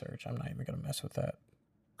deep search. I'm not even gonna mess with that.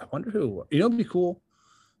 I wonder who. You know, it'd be cool.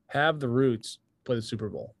 Have the Roots play the Super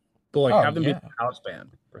Bowl, but like have them be a house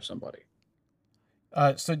band for somebody.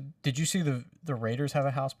 So did you see the Raiders have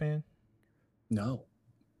a house band? No.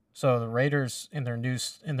 So the Raiders in their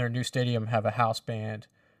new stadium have a house band.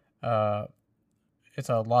 It's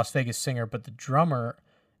a Las Vegas singer, but the drummer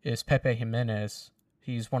is Pepe Jimenez.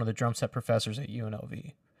 He's one of the drum set professors at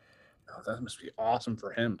UNLV. Oh, that must be awesome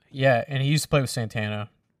for him. Yeah, and he used to play with Santana,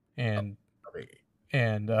 and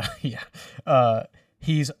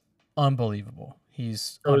he's unbelievable.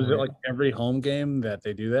 He's so is it like every home game that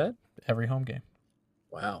they do that? Every home game.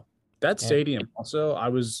 Wow, that stadium. Also, I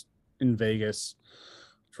was in Vegas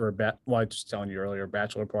for I was just telling you earlier,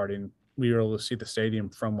 bachelor party, and we were able to see the stadium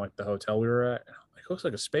from like the hotel we were at. It looks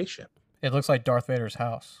like a spaceship. It looks like Darth Vader's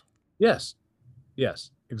house. Yes,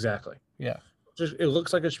 exactly. Yeah, it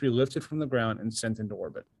looks like it should be lifted from the ground and sent into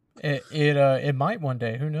orbit. It might one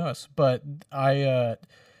day. Who knows? But I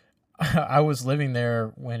was living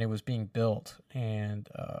there when it was being built, and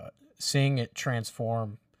seeing it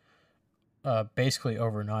transform basically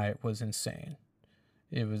overnight was insane.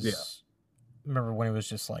 It was. Yeah. Remember when it was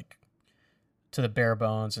just like to the bare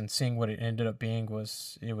bones, and seeing what it ended up being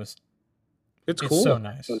it's cool. So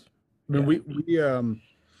nice. I mean, we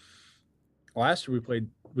last year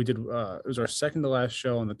we did it was our second to last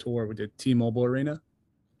show on the tour. We did T-Mobile Arena.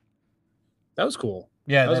 That was cool.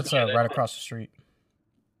 Yeah, that's right across the street.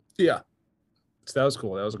 Yeah, so that was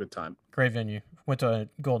cool. That was a good time. Great venue. Went to a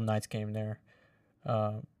Golden Knights game there.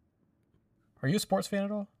 Uh, are you a sports fan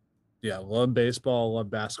at all? Yeah, love baseball, love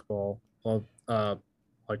basketball, love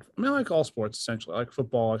like I mean, I like all sports essentially. I like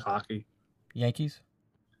football, like hockey. Yankees?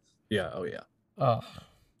 Yeah, oh yeah. Oh,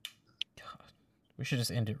 God. We should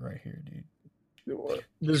just end it right here, dude.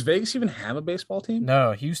 Does Vegas even have a baseball team?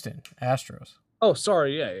 No, Houston Astros. Oh,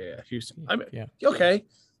 sorry. Yeah. Houston. I mean, Yeah. okay.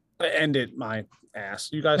 End it, my ass.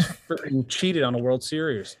 You guys freaking cheated on a World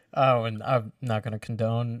Series. Oh, and I'm not going to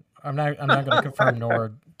condone. I'm not going to confirm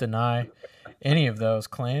nor deny any of those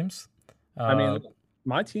claims. I mean, Uh,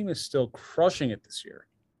 my team is still crushing it this year.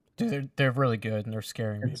 Dude, they're really good and they're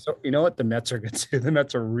scaring And me. so, you know what? The Mets are good too. The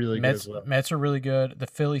Mets are really good as well. Mets are really good. The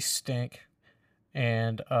Phillies stink,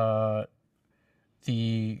 and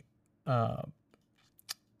the uh,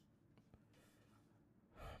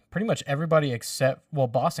 pretty much everybody except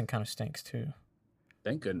Boston kind of stinks too.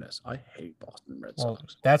 Thank goodness. I hate Boston Red Well,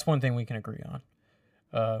 Sox. that's one thing we can agree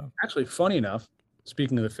on. Actually, funny enough,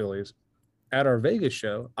 speaking of the Phillies, at our Vegas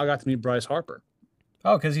show, I got to meet Bryce Harper.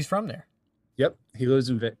 Oh, because he's from there. Yep, he lives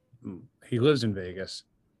in Vegas.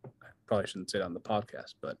 I probably shouldn't say it on the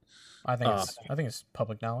podcast, but I think it's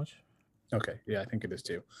public knowledge. okay, yeah, I think it is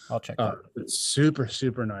too. I'll check that.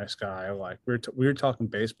 Super nice guy. Like we were talking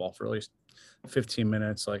baseball for at least 15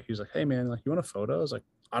 minutes. Like he was like, "Hey man, like you want a photo?" I was like,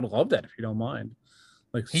 "I'd love that if you don't mind."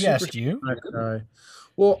 Like He asked you. nice guy.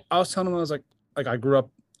 Well, I was telling him I was like I grew up.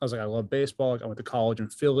 I was like I love baseball. Like I went to college in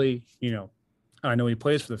Philly. You know, I know he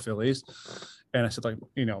plays for the Phillies. And I said, like,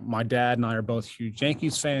 you know, my dad and I are both huge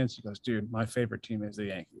Yankees fans. He goes, dude, my favorite team is the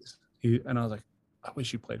Yankees. And I was like, I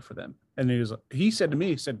wish you played for them. And he said to me,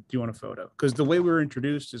 he said, do you want a photo? Because the way we were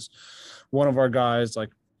introduced is one of our guys,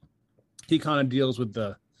 like, he kind of deals with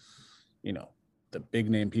the, you know, the big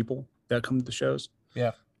name people that come to the shows.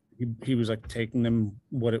 Yeah. He was like taking them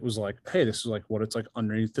what it was like, hey, this is like what it's like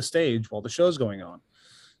underneath the stage while the show's going on.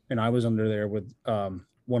 And I was under there with one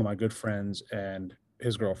of my good friends and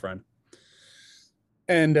his girlfriend.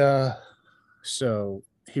 And so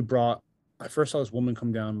I first saw this woman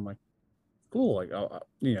come down. I'm like, cool. Like,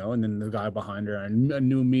 you know, and then the guy behind her, I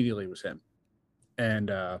knew immediately it was him. And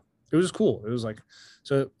it was cool. It was like,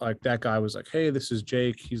 so like that guy was like, hey, this is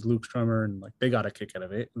Jake. He's Luke's drummer. And like, they got a kick out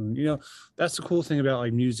of it. And, you know, that's the cool thing about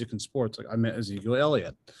like music and sports. Like I met Ezekiel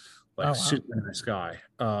Elliott, like super nice guy.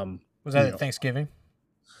 Was that at Thanksgiving?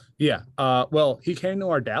 Yeah. Well, he came to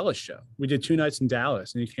our Dallas show. We did 2 nights in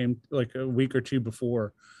Dallas, and he came like a week or two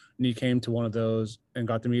before, and he came to one of those and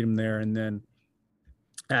got to meet him there. And then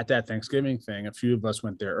at that Thanksgiving thing, a few of us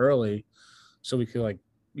went there early so we could like,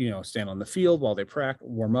 you know, stand on the field while they practice,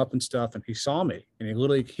 warm up and stuff. And he saw me,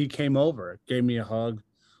 and he came over, gave me a hug,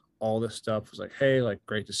 all this stuff. Was like, hey, like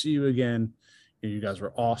great to see you again. You guys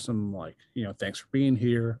were awesome. Like, you know, thanks for being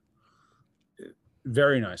here.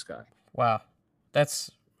 Very nice guy. Wow.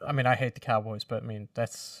 I mean, I hate the Cowboys, but I mean,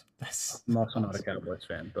 that's. I'm also not a Cowboys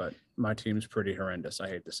fan, but my team's pretty horrendous. I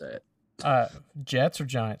hate to say it. Jets or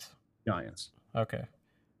Giants? Giants. Okay.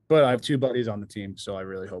 But I have 2 buddies on the team, so I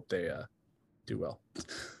really hope they do well.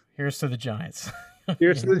 Here's to the Giants.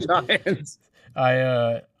 Here's to the Giants.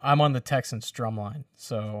 I'm on the Texans drum line,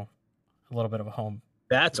 so a little bit of a home.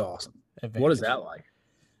 That's awesome. Advantage. What is that like?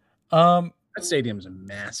 That stadium's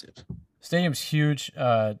massive. Stadium's huge.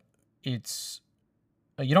 It's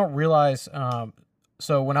you don't realize.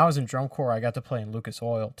 So when I was in drum corps, I got to play in Lucas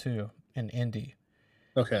Oil too in Indy.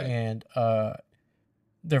 Okay. And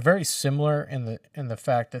they're very similar in the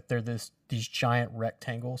fact that they're these giant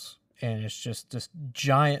rectangles, and it's just this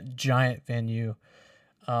giant venue.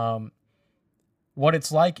 What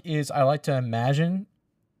it's like is I like to imagine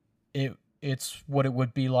it's what it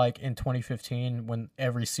would be like in 2015 when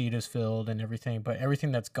every seat is filled and everything, but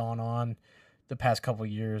everything that's gone on the past couple of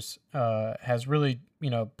years has really, you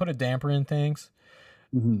know, put a damper in things.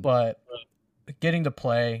 Mm-hmm. But getting to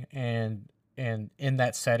play and in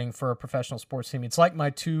that setting for a professional sports team, it's like my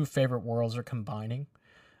 2 favorite worlds are combining.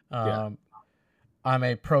 I'm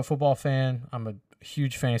a pro football fan. I'm a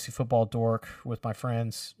huge fantasy football dork with my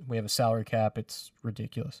friends. We have a salary cap. It's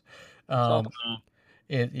ridiculous.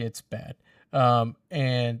 It's bad.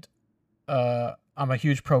 And I'm a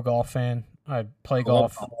huge pro golf fan. I play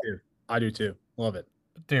golf. I do too. Love it.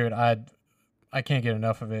 Dude, I can't get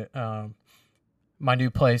enough of it. My new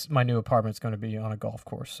apartment's going to be on a golf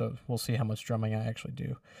course, so we'll see how much drumming I actually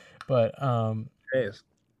do. But days.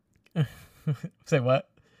 Say what?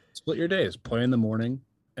 Split your days. Play in the morning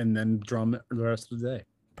and then drum the rest of the day.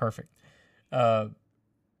 Perfect.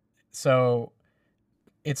 So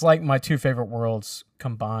it's like my 2 favorite worlds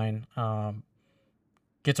combine.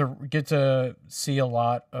 Get to see a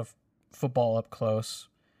lot of football up close,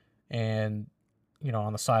 and you know,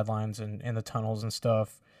 on the sidelines and in the tunnels and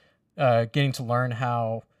stuff. getting to learn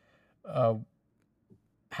uh,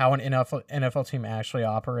 how an NFL team actually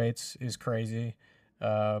operates is crazy.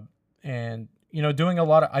 Uh, and doing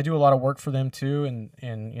I do a lot of work for them too,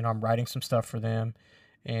 and I'm writing some stuff for them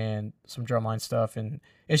and some drumline stuff, and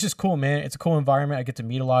it's just cool, man. It's a cool environment. I get to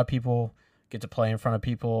meet a lot of people, get to play in front of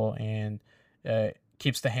people, and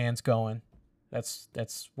keeps the hands going. That's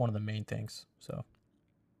one of the main things. So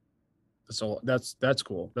that's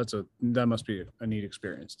cool. That must be a neat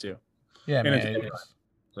experience too. yeah, And man, it's it is.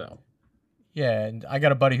 so Yeah, and I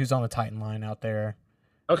got a buddy who's on the Titan line out there,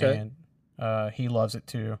 okay. and he loves it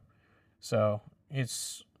too. So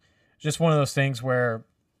it's just one of those things where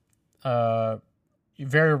uh,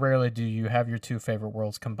 very rarely do you have your two favorite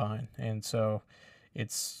worlds combined, and so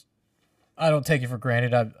it's I don't take it for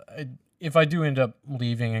granted. If I do end up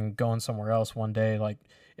leaving and going somewhere else one day, like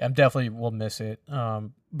I'm definitely will miss it.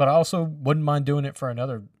 But I also wouldn't mind doing it for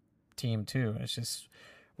another team too. It's just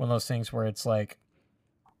one of those things where it's like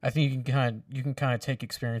I think you can kind of take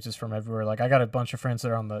experiences from everywhere. Like I got a bunch of friends that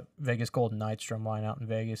are on the Vegas Golden Knights drum line out in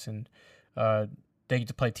Vegas, and uh, they get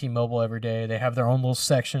to play T-Mobile every day. They have their own little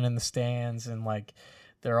section in the stands, and like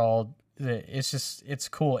they're all. It's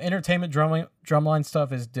cool. Entertainment drumline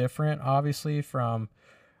stuff is different, obviously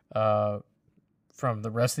uh, from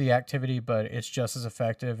the rest of the activity, but it's just as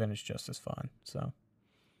effective and it's just as fun. So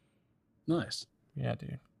Nice. yeah,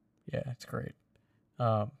 dude. Yeah, it's great.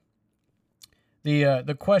 Um,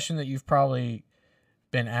 the question that you've probably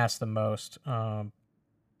been asked the most, and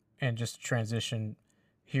just transition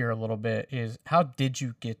here a little bit is how did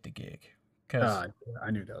you get the gig? Because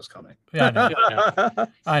I knew that was coming. yeah,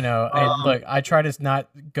 I know. And Um, look, I try to not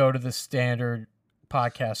go to the standard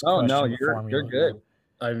podcast oh no, question you're formula. good.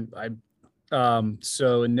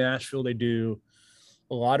 So in Nashville they do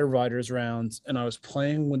a lot of writers rounds, and I was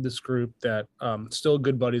playing with this group that still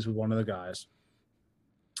good buddies with one of the guys,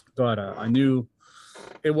 but I knew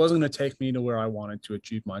it wasn't going to take me to where I wanted to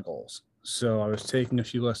achieve my goals. So I was taking a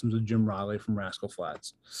few lessons with Jim Riley from Rascal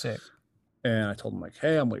Flats, Sick. and I told him like,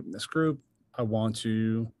 "Hey, I'm leaving this group. I want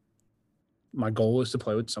to. My goal is to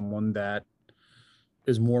play with someone that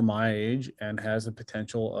is more my age and has the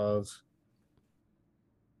potential of,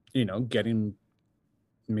 getting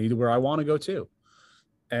me to where I want to go to."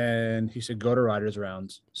 And he said, "Go to Riders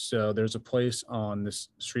Rounds." So there's a place on this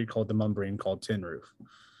street called the Mumbrine called Tin Roof,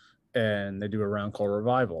 and they do a round called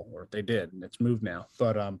Revival, or they did, and it's moved now.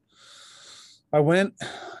 But I went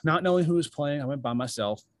not knowing who was playing. I went by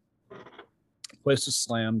myself. Place was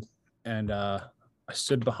slammed, and I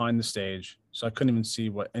stood behind the stage, so I couldn't even see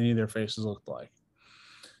what any of their faces looked like.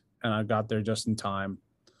 And I got there just in time,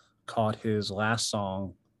 caught his last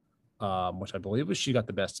song, which I believe was "She Got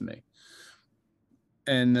the Best of Me."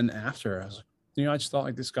 And then after, I was like, I just thought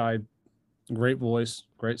like this guy, great voice,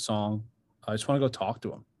 great song. I just want to go talk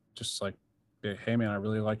to him. Just like, hey man, I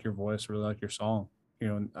really like your voice, really like your song.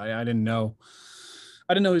 And I didn't know.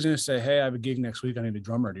 I didn't know he was going to say, hey, I have a gig next week. I need a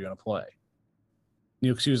drummer. Do you want to play?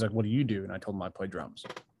 Because he was like, what do you do? And I told him I play drums.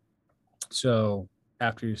 So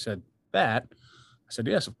after he said that, I said,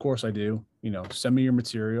 yes, of course I do. Send me your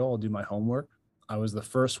material. I'll do my homework. I was the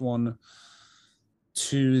first one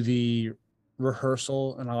to the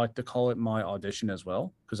rehearsal, and I like to call it my audition as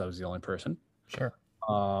well, because I was the only person. Sure.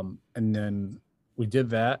 And then we did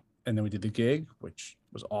that, and then we did the gig, which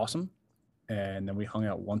was awesome. And then we hung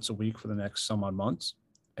out once a week for the next some odd months.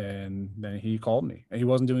 And then he called me. And he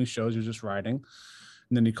wasn't doing shows, he was just writing.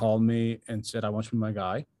 And then he called me and said, I want you to be my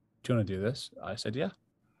guy. Do you want to do this? I said, yeah.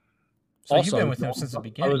 So also, you've been with him since the I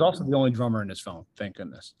beginning. was also the only drummer in his phone, thank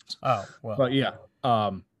goodness. Oh, well. But yeah.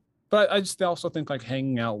 But I just also think like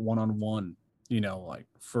hanging out one-on-one, like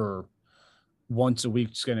for once a week,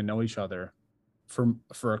 just getting to know each other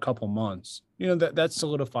for a couple months, that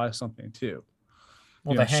solidifies something too.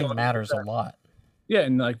 Well, the hang matters a lot. Yeah,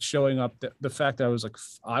 and like showing up, the fact that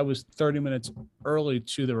I was 30 minutes early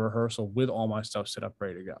to the rehearsal with all my stuff set up,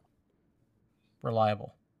 ready to go.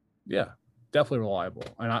 Reliable. Yeah, definitely reliable.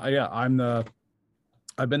 And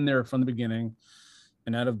I've been there from the beginning,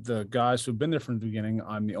 and out of the guys who've been there from the beginning,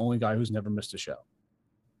 I'm the only guy who's never missed a show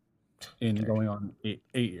in going on eight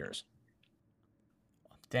years.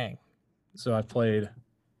 Dang. So I played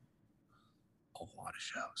a lot of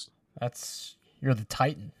shows. You're the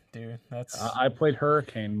Titan, dude. I played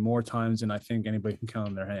Hurricane more times than I think anybody can count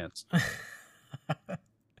on their hands.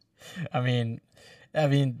 I mean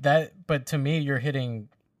that, but to me, you're hitting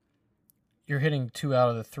 2 out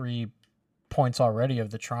of the 3 points already of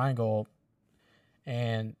the triangle,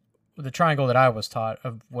 and the triangle that I was taught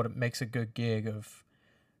of what makes a good gig of.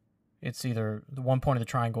 It's either the one point of the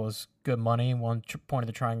triangle is good money, one point of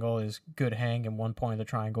the triangle is good hang, and one point of the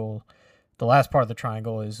triangle the last part of the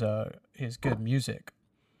triangle is good music.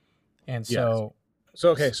 And Yes. so So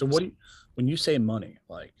okay, so when you say money,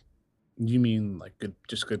 like you mean like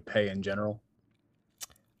good pay in general?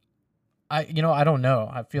 I don't know.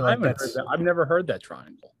 I feel I like haven't heard that's that. I've never heard that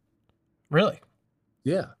triangle. really.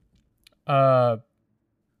 Yeah. Uh,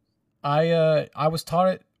 I was taught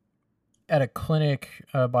it at a clinic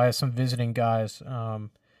by some visiting guys,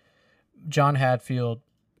 John Hadfield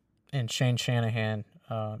and Shane Shanahan.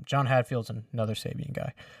 John Hadfield's another Sabian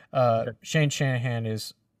guy. Okay. Shane Shanahan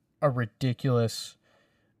is a ridiculous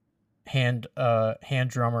hand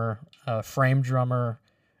drummer, frame drummer.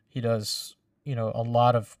 He does a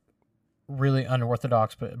lot of really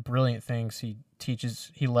unorthodox but brilliant things. He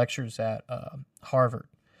lectures at Harvard,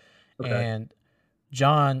 Okay. and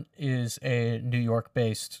John is a New York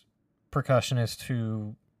based percussionist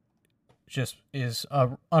who just is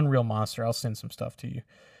a unreal monster. I'll send some stuff to you.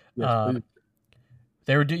 Yes, Uh, please.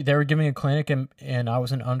 they were giving a clinic, and I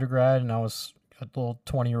was an undergrad, and I was a little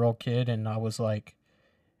 20-year-old kid, and I was like,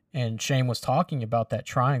 and Shane was talking about that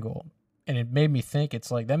triangle, and it made me think. It's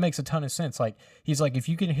like that makes a ton of sense. Like he's like, if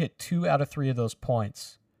you can hit 2 out of 3 of those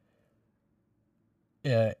points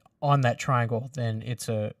uh, on that triangle, then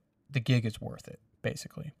the gig is worth it,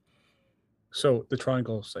 basically. So the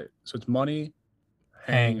triangle say so it's money,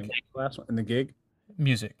 hang, Hang, and last one, and the gig,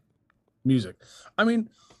 music, music. I mean,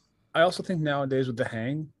 I also think nowadays with the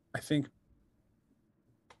hang, I think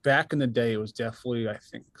back in the day it was definitely I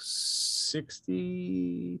think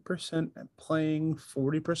 60% playing,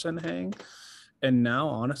 40% hang. And now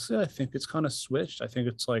honestly, I think it's kind of switched. I think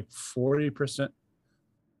it's like 40%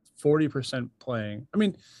 playing. I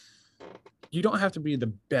mean, you don't have to be the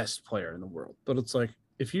best player in the world, but it's like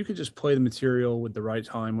if you could just play the material with the right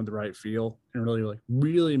time, with the right feel, and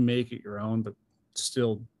really make it your own, but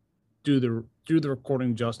still do the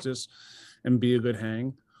recording justice and be a good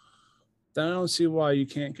hang, then I don't see why you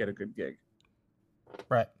can't get a good gig.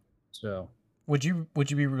 right? So Would you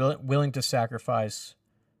be willing to sacrifice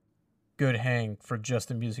good hang for just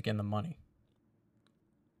the music and the money?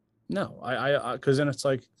 no, because then it's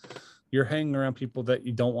like you're hanging around people that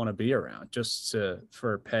you don't want to be around just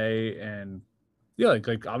for pay and yeah,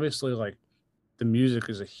 like obviously like the music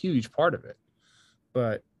is a huge part of it,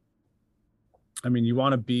 but I mean you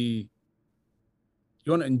want to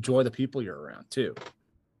enjoy the people you're around too.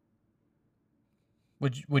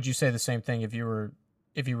 Would you say the same thing if you were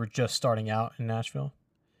just starting out in Nashville?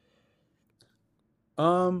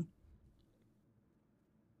 Um,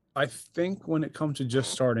 I think when it comes to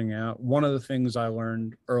just starting out, one of the things I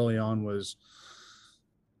learned early on was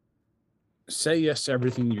say yes to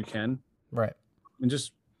everything you can Right. and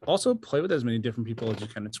just also play with as many different people as you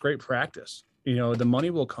can. It's great practice. You know, the money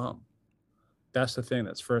will come. That's the thing.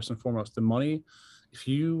 That's first and foremost. The money, if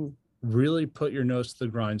you really put your nose to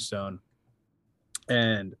the grindstone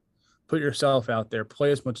and put yourself out there,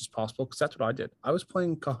 play as much as possible, because that's what I did. I was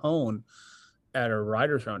playing Cajon at a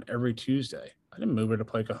writer's round every Tuesday. I didn't move it to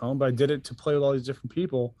play Cajon, but I did it to play with all these different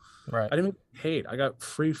people. Right. I didn't get paid. I got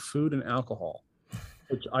free food and alcohol,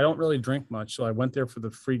 which I don't really drink much. So I went there for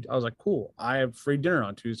the free. I was like, cool. I have free dinner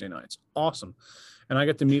on Tuesday nights. Awesome. And I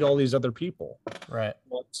get to meet all these other people Right.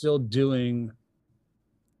 while still doing,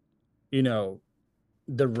 you know,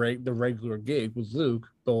 the regular gig with Luke.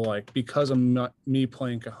 But like, because I'm not me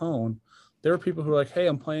playing Cajon, there were people who are like, hey,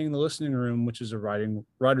 I'm playing the listening room, which is a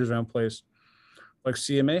writer's round place like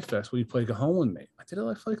CMA Fest. Will you play Cajon with me? I did it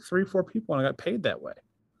like for like 3, 4 people and I got paid that way.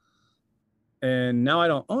 And now I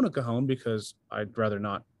don't own a Cajon because I'd rather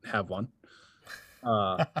not have one.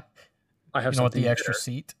 Uh, I have You know what, the something extra better.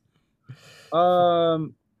 seat?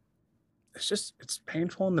 Um, it's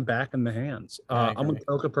painful in the back and the hands. I I'm agree. with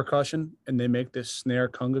Toka Percussion, and they make this snare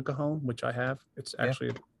conga cajon, which I have. It's Yeah.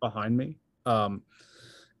 actually behind me.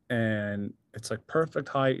 And it's like perfect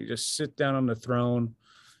height. You just sit down on the throne,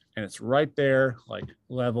 and it's right there, like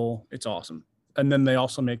level. It's awesome. And then they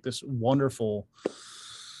also make this wonderful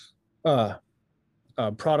uh,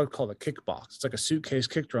 product called a kickbox. It's like a suitcase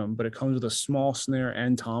kick drum, but it comes with a small snare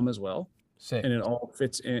and tom as well, Sick. and it all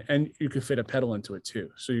fits in. And you could fit a pedal into it too,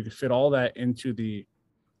 so you could fit all that into the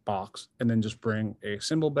box, and then just bring a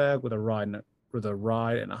cymbal bag with a ride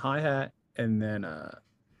and a hi hat, and then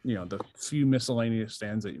the few miscellaneous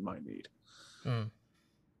stands that you might need. Mm.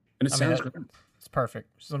 And it I mean, sounds great. it's perfect.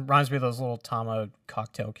 It reminds me of those little Tama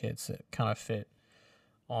cocktail kits that kind of fit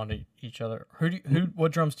onto each other.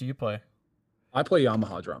 What drums do you play? I play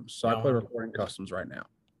Yamaha drums, so I play Yamaha. recording customs right now.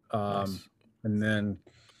 Um, Nice. and then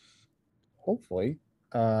hopefully,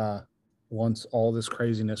 once all this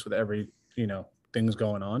craziness with every things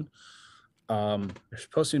going on, they're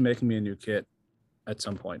supposed to be making me a new kit at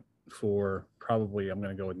some point for probably I'm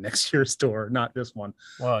going to go with next year's store, not this one.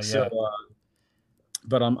 Well, So, yeah.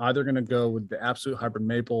 but I'm either going to go with the Absolute Hybrid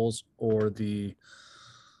Maples or the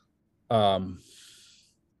um,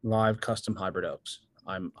 Live Custom Hybrid Oaks.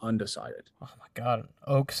 I'm undecided. Oh my god,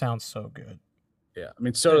 oak sounds so good. Yeah, I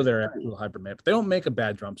mean, so do their Absolute Hybrid Maple. They don't make a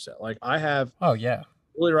bad drum set. Like I have Oh yeah.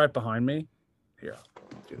 really right behind me. Here,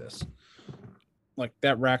 do this. Like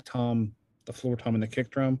that rack tom, the floor tom, and the kick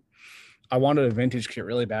drum. I wanted a vintage kit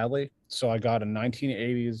really badly, so I got a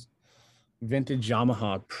 1980s vintage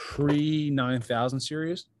Yamaha pre 9000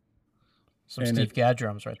 series. Some And Steve it Gadd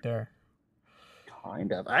drums right there.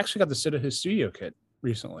 kind of, I actually got to sit at his studio kit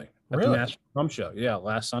recently at the Really? National Drum Show. Yeah,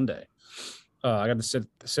 last Sunday. I got to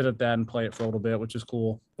sit at that and play it for a little bit, which is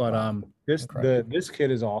cool. But Wow. this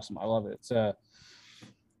kit is awesome. I love it. It's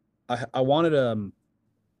I wanted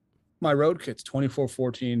my road kits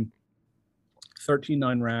 2414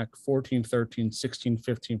 13.9 rack, 14.13,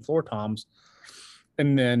 16.15 floor toms,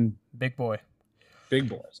 and then Big boy. big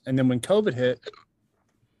boys. And then when COVID hit,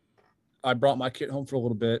 I brought my kit home for a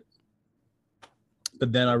little bit,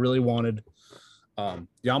 but then I really wanted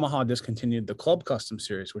Yamaha discontinued the Club Custom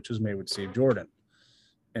series, which was made with Steve Jordan.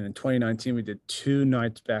 And in 2019, we did 2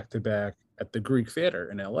 nights back to back at the Greek Theater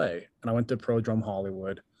in LA. And I went to Pro Drum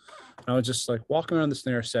Hollywood. And I was just like walking around the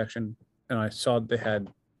snare section, and I saw they had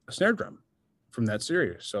a snare drum from that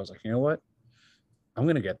series. So I was like, you know what? I'm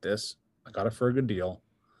going to get this. I got it for a good deal.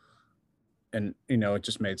 And, it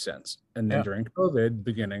just made sense. And then during COVID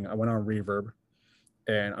beginning, I went on Reverb.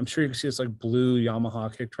 And I'm sure you can see this like blue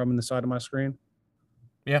Yamaha kick drum in the side of my screen.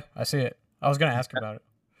 Yeah, I see it. I was going to ask about it.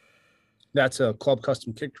 That's a Club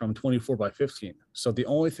Custom kick drum, 24x15. So the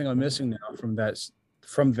only thing I'm missing now from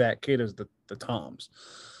that kit is the toms.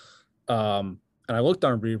 And I looked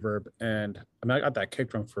on Reverb, and I got that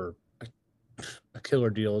kick drum for a killer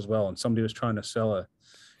deal as well. And somebody was trying to sell a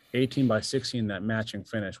 18x16 that matching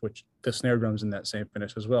finish, which the snare drum's in that same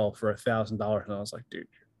finish as well, for $1,000. And I was like, dude,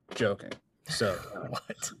 you're joking. So,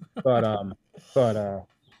 What? but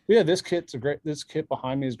yeah, this kit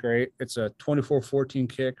behind me is great. It's a 2414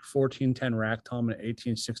 kick, 1410 rack tom, and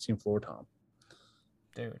 1816 floor tom.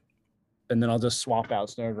 Dude. And then I'll just swap out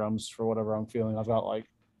snare drums for whatever I'm feeling. I've got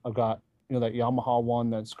that Yamaha one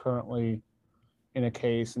that's currently in a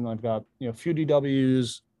case, and I've got a few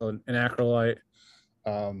DWs, an Acrolite.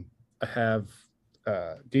 I have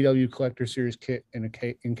DW Collector Series kit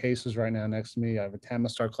in cases right now next to me. I have a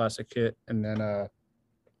Tamastar Classic kit, and then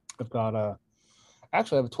I've got I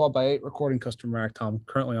have a 12x8 recording custom rack tom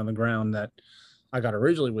currently on the ground that I got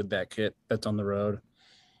originally with that kit that's on the road.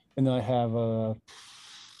 And then I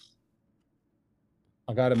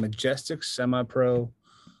got a Majestic Semi-Pro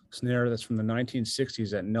snare that's from the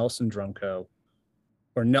 1960s at Nelson Drum Co.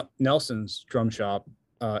 or Nelson's Drum Shop.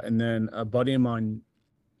 And then a buddy of mine,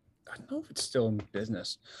 I don't know if it's still in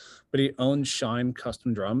business, but he owns Shine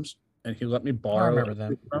Custom Drums, and he let me borrow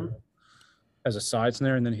them as a side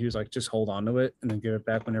snare. And then he was like, just hold on to it and then give it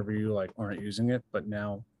back whenever you aren't using it. But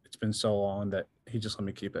now it's been so long that he just let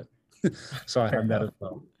me keep it. So I have that as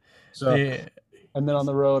well. So, and then on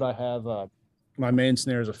the road, I have my main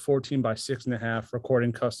snare is a 14x6.5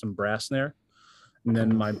 recording custom brass snare. And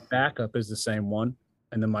then my backup is the same one.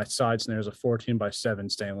 And then my side snare is a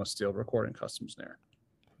 14x7 stainless steel recording custom snare.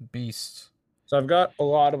 Beast. So I've got a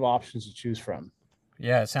lot of options to choose from.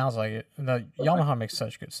 Yeah, it sounds like it. The Yamaha makes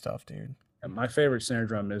such good stuff, dude. And my favorite snare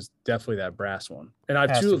drum is definitely that brass one. And I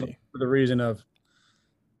have two of them for the reason of,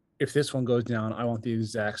 if this one goes down, I want the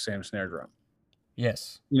exact same snare drum.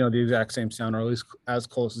 Yes. The exact same sound, or at least as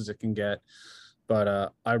close as it can get.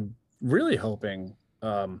 But I'm really hoping,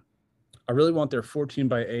 I really want their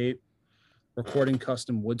 14x8 recording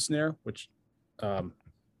custom wood snare, which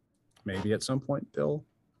maybe at some point they'll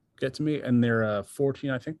get to me. And they're 14,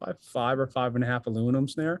 I think, by 5 or 5.5 aluminum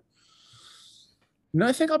snare. And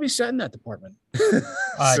I think I'll be set in that department.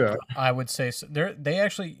 I would say so. They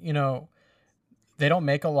actually, they don't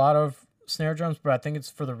make a lot of snare drums, but I think it's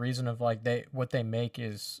for the reason of what they make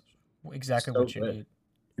is exactly what you need.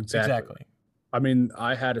 Exactly. I mean,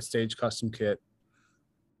 I had a stage custom kit,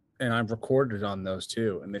 and I've recorded on those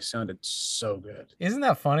too, and they sounded so good. Isn't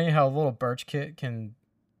that funny how a little birch kit can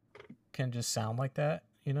just sound like that?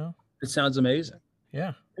 It sounds amazing.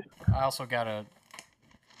 Yeah. I also got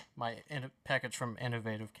my package from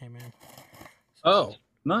Innovative came in. Oh,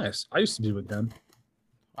 nice. I used to be with them.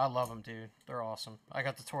 I love them, dude. They're awesome. I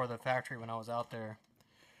got to tour the factory when I was out there.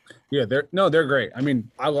 Yeah, they're great. I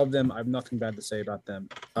mean, I love them. I have nothing bad to say about them.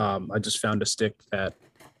 I just found a stick that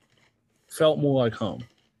felt more like home.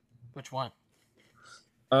 Which one?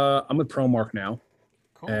 I'm with ProMark now.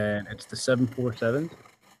 Cool. And it's the 747.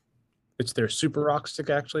 It's their Super Rock stick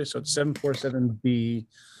actually. So it's 747B,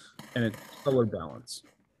 and it's color balance.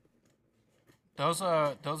 Those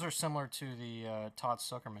are similar to the Todd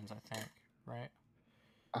Zuckerman's, I think, right?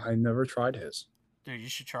 I never tried his. Dude, you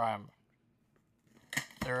should try them.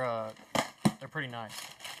 They're uh they're pretty nice.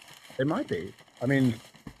 They might be. I mean,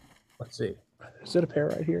 let's see. Is it a pair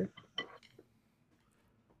right here?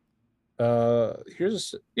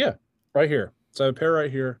 Yeah, right here. So a pair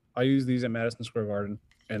right here. I use these at Madison Square Garden,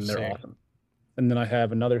 and they're Sick. awesome. And then I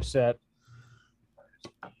have another set.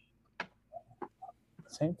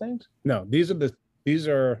 Same things? No, these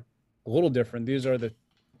are a little different. These are the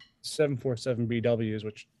 747 BWs,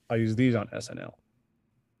 which I use these on SNL.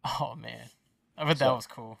 Oh man, I bet that So was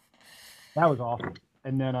cool. that was awesome.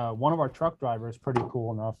 And then one of our truck drivers, pretty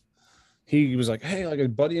cool enough. He was like, "Hey, like a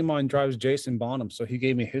buddy of mine drives Jason Bonham, so he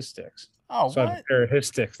gave me his sticks. Oh So I have a what? pair of his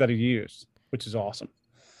sticks that he used, which is awesome.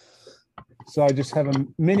 So I just have a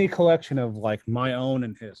mini collection of like my own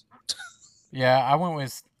and his. Yeah, I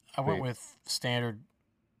went Sweet. with standard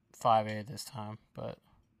 5A this time, but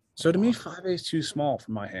So to me, well, 5A is too small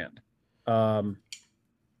for my hand. Um,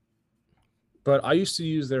 but I used to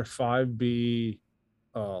use their 5B,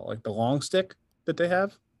 like the long stick that they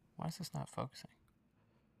have. why is this not focusing?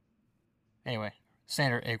 Anyway,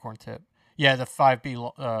 standard acorn tip. Yeah, the 5B.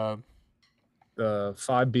 The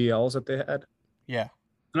 5BLs that they had. Yeah.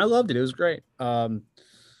 And I loved it. It was great. I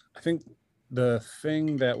think the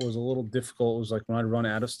thing that was a little difficult was like when I'd run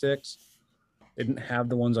out of sticks, they didn't have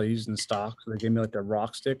the ones I used in stock. So they gave me like the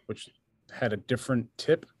rock stick, which had a different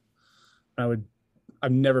tip.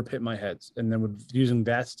 I've never hit my heads. And then with using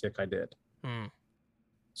that stick, I did. Hmm.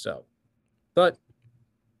 So, but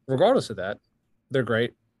regardless of that, they're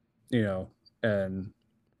great, you know, and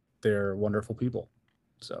they're wonderful people.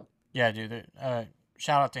 So, Yeah, dude.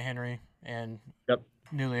 Shout out to Henry and yep.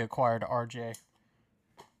 newly acquired RJ.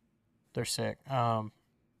 They're sick. I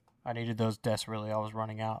needed those desks really. I was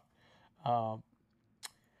running out. Um,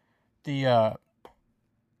 the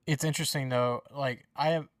it's interesting though. Like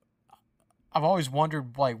I've always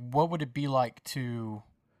wondered like what would it be like to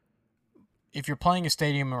if you're playing a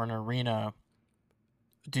stadium or an arena.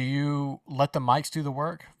 Do you let the mics do the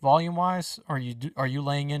work volume wise, or are you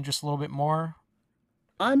laying in just a little bit more?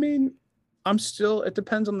 I mean, it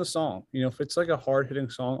depends on the song. You know, if it's like a hard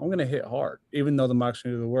hitting song, I'm going to hit hard, even though the mic's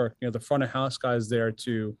going to do the work. You know, the front of house guy is there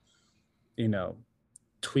to, you know,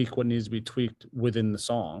 tweak what needs to be tweaked within the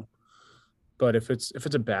song. But if it's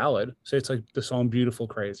a ballad, say it's like the song Beautiful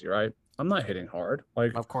Crazy, right? I'm not hitting hard.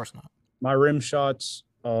 Like Of course not. my rim shots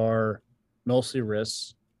are mostly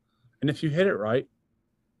wrists. And if you hit it right,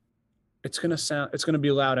 it's gonna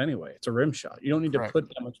be loud anyway. It's a rim shot. You don't need to Correct. put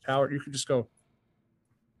that much power. You can just go,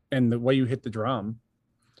 and the way you hit the drum.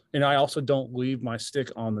 And I also don't leave my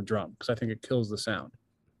stick on the drum because I think it kills the sound.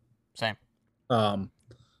 Same. Um,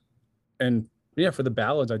 and yeah, for the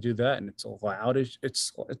ballads, I do that, and it's loud.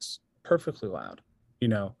 It's perfectly loud, you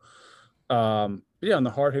know. Yeah, on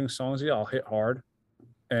the hard hitting songs, yeah, I'll hit hard.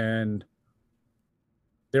 And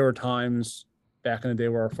there were times back in the day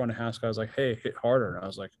where our front of house guy was like, "Hey, hit harder," and I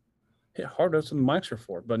was like, "Hit harder. That's what the mics are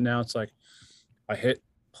for." But now it's like I hit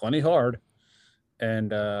plenty hard,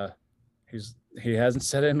 and he hasn't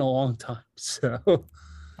said it in a long time. So, All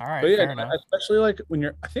but right. yeah, Fair enough. especially like when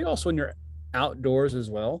I think also when you're outdoors as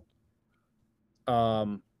well.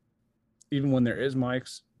 Um, Even when there is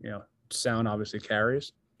mics, you know, sound obviously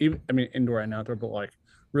carries. Even I mean indoor and outdoor, but like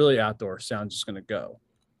really outdoor, sound's just gonna go.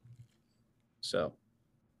 So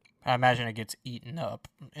I imagine it gets eaten up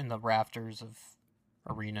in the rafters of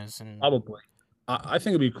arenas and probably, I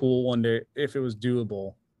think it'd be cool one day if it was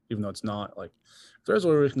doable, even though it's not. Like if there's a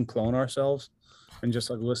way we can clone ourselves and just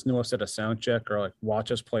like listen to us at a sound check or like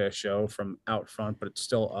watch us play a show from out front, but it's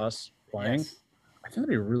still us playing. yes, I think it'd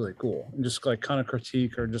be really cool and just like kind of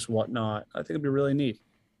critique or just whatnot. I think it'd be really neat.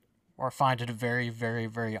 or find it a very, very,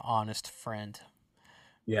 very honest friend.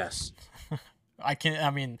 Yes. I can. I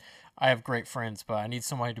mean, I have great friends, but I need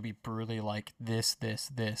somebody to be brutally like this, this,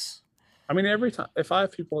 this. I mean, every time if I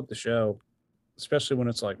have people at the show, especially when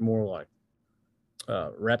it's like more like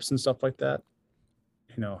reps and stuff like that,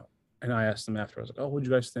 you know, and I asked them after, I was like, "Oh, what'd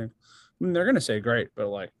you guys think?" I mean, they're gonna say great, but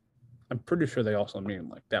like, I'm pretty sure they also mean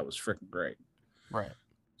like that was freaking great. Right.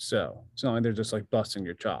 So it's not like they're just like busting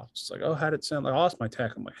your chops. It's like, "Oh, how'd it sound?" Like, I'll ask my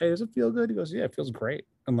tech. I'm like, "Hey, does it feel good?" He goes, "Yeah, it feels great."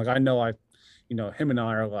 And like, I know you know, him and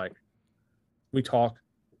I are like, we try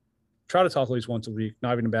to talk at least once a week,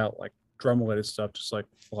 not even about like drum related stuff, just like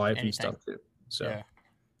life and Anything. stuff too. So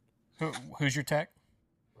Yeah. Who's your tech?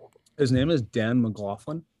 his name is Dan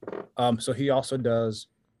McLaughlin. So he also does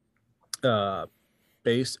uh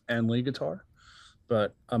bass and lead guitar,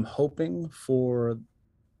 but I'm hoping for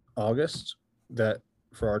August that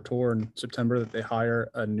for our tour in September that they hire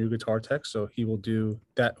a new guitar tech. So he will do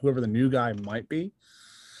that. Whoever the new guy might be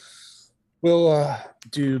will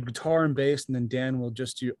do guitar and bass, and then Dan will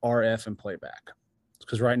just do RF and playback.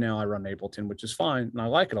 Because right now I run Ableton, which is fine, and I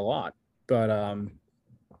like it a lot. But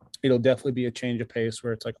it'll definitely be a change of pace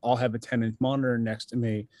where it's like I'll have a 10-inch monitor next to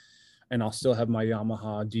me, and I'll still have my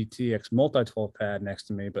Yamaha GTX multi 12 pad next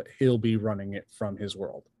to me, but he'll be running it from his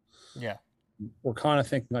world. Yeah. We're kind of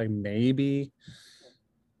thinking like maybe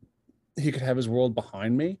he could have his world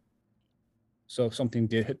behind me. So if something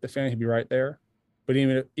did hit the fan, he'd be right there. But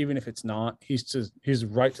even if it's not, he's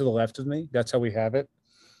right to the left of me. That's how we have it.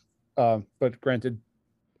 But granted,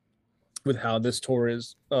 with how this tour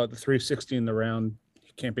is, the 360 in the round,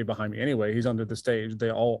 he can't be behind me anyway. He's under the stage.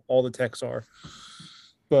 They all the techs are.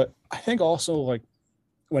 But I think also like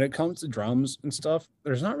when it comes to drums and stuff,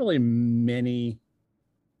 there's not really many.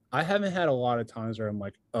 I haven't had a lot of times where I'm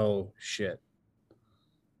like, oh shit,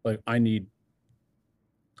 like I need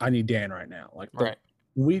Dan right now. Like Right.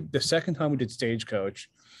 the second time we did Stagecoach,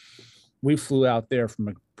 we flew out there from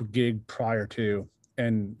a gig prior to,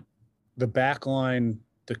 and the back line,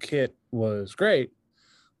 the kit was great,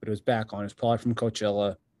 but it was back line. It's probably from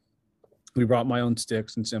Coachella. We brought my own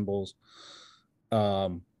sticks and cymbals,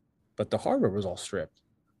 but the hardware was all stripped.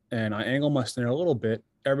 And I angled my snare a little bit.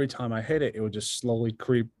 Every time I hit it, it would just slowly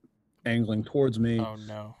creep angling towards me. Oh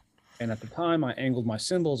no. And at the time, I angled my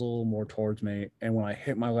cymbals a little more towards me. And when I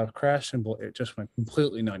hit my left crash cymbal, it just went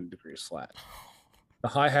completely 90 degrees flat. The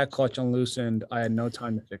hi-hat clutch unloosened. I had no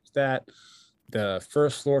time to fix that. The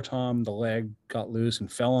first floor tom, the leg got loose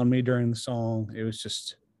and fell on me during the song. It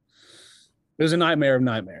was a nightmare of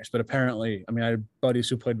nightmares. But apparently, I mean, I had buddies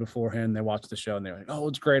who played beforehand. They watched the show and they're like, "Oh,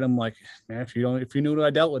 it's great." I'm like, "Man, if you knew what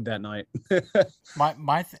I dealt with that night."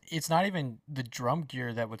 It's not even the drum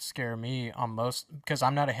gear that would scare me on most, because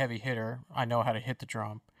I'm not a heavy hitter. I know how to hit the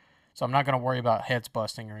drum, so I'm not gonna worry about heads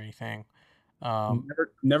busting or anything.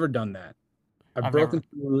 Never done that. I I've broke never.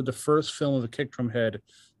 into the first film of a kick drum head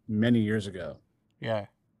many years ago. Yeah.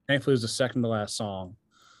 Thankfully, it was the second to last song.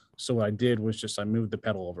 So what I did was just I moved the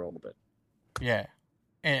pedal over a little bit. Yeah.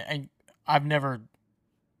 And I've never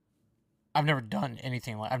done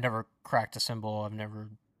anything like, I've never cracked a cymbal. I've never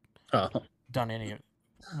Uh, done any of.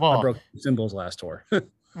 I Well, broke cymbals last tour.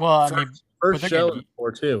 well, I mean, First but show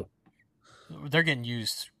or two. they're getting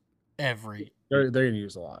used every. They're gonna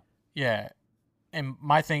use a lot. Yeah. And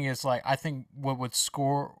my thing is like, I think what would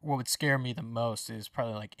scare me the most is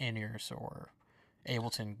probably like in-ears or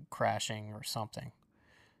Ableton crashing or something.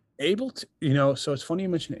 Ableton, so it's funny you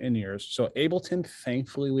mentioned in ears. So Ableton,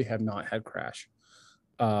 thankfully, we have not had crash.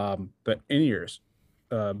 But in ears,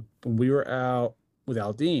 when we were out with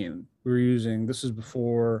Aldine, we were using this is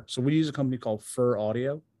before. So we use a company called Fur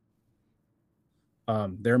Audio.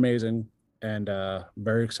 They're amazing, and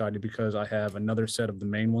very excited because I have another set of the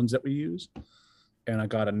main ones that we use, and I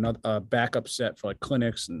got another backup set for like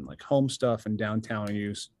clinics and like home stuff and downtown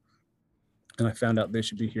use. And I found out they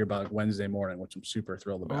should be here by like Wednesday morning, which I'm super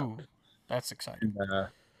thrilled about. Ooh, that's exciting. And,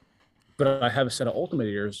 but I have a set of Ultimate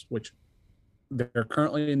ears, which they're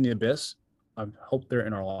currently in the abyss. I hope they're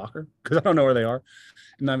in our locker because I don't know where they are.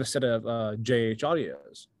 And I have a set of JH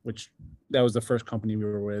Audios, which that was the first company we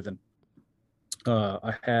were with, and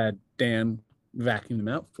I had Dan vacuum them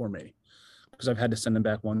out for me because I've had to send them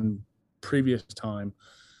back one previous time,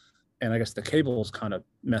 and I guess the cable is kind of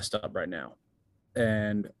messed up right now.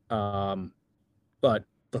 And but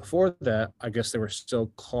before that, I guess they were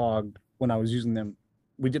still clogged when I was using them.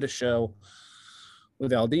 We did a show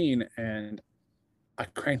with Aldine, and I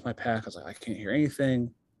cranked my pack. I was like, I can't hear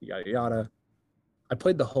anything, yada yada. I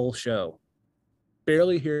played the whole show,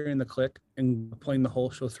 barely hearing the click, and playing the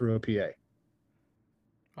whole show through a PA,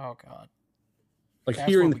 Oh God, like that's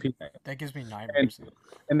hearing what the we. PA. That gives me And nightmares.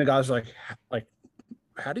 and the guys were like,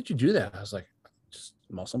 how did you do that? I was like, just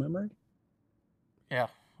muscle memory, Yeah,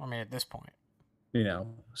 I mean at this point.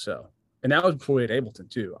 So, and that was before we had Ableton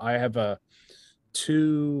too. I have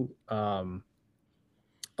two Alesis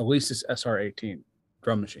SR18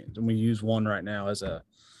 drum machines, and we use one right now as a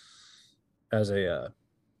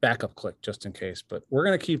backup click just in case. But we're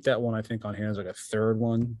gonna keep that one, I think, on hand as like a third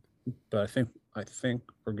one. But I think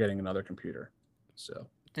we're getting another computer. So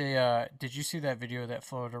Did you see that video that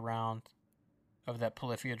floated around of that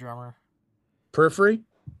Polyphia drummer? Periphery,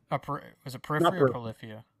 Was it not Periphery or periphery.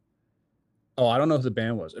 Polyphia? Oh, I don't know who the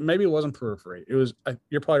band was. Maybe it wasn't Periphery. It was.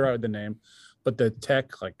 You're probably right with the name, but the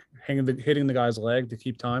tech like hitting the guy's leg to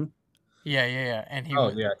keep time. Yeah, yeah, yeah. And he Oh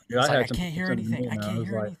was. yeah, dude, He's I like, had I some can't people hear sending anything. me, I and I can't was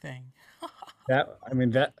hear like, anything. that. I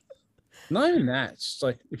mean that. Not even that. It's just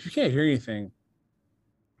like if you can't hear anything.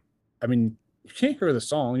 I mean, you can't hear the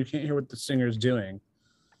song. You can't hear what the singer is doing.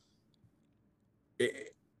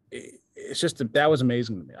 It's just that was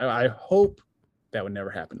amazing to me. I hope that would never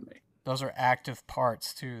happen to me. Those are active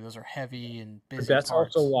parts too. Those are heavy and But busy that's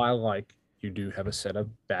also parts. why, like, you do have a set of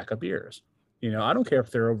backup ears. I don't care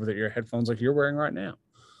if they're over the ear headphones like you're wearing right now.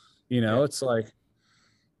 Yeah. It's like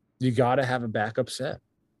you got to have a backup set.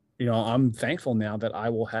 I'm thankful now that I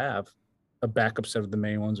will have a backup set of the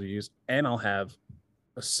main ones we use, and I'll have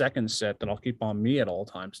a second set that I'll keep on me at all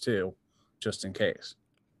times too, just in case.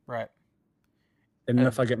 Right. And then Uh,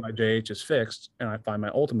 if I get my JHs fixed and I find my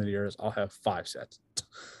ultimate ears, I'll have 5 sets.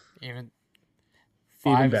 Even Even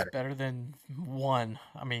five is better. better than one.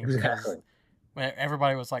 I mean, because Exactly.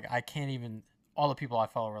 everybody was like, I can't even. All the people I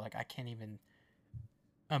follow were like, I can't even.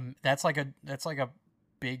 That's like a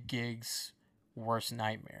big gig's worst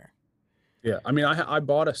nightmare. Yeah. I mean, I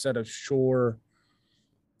bought a set of Shure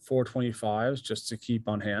 425s just to keep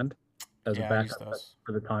on hand as a Yeah, I use backup those.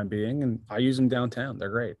 for the time being, and I use them downtown. They're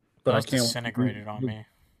great, but I Those can't. disintegrated on me.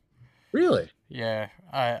 Really? Yeah,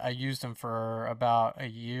 I used them for about a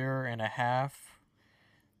year and a half,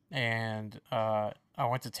 and I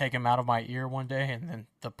went to take them out of my ear one day, and then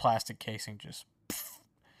the plastic casing just.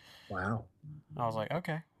 Wow. I was like,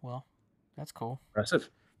 okay, well, that's cool. Impressive.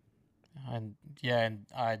 And yeah, and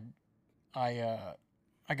I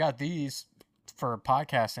I got these for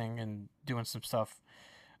podcasting and doing some stuff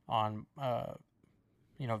on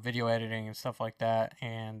video editing and stuff like that,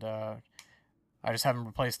 and I just haven't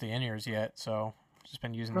replaced the in ears yet, so I've just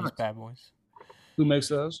been using these Nice. bad boys. Who makes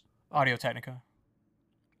those? Audio Technica,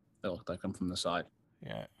 They look like them from the side.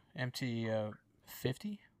 yeah, MT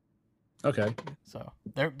 50. Okay. So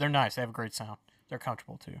they're nice. They have a great sound. They're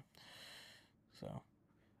comfortable too. So,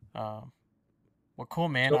 um, well, cool,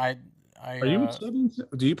 man. So, I are you uh,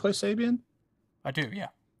 Sabian? Do you play Sabian? I do, yeah.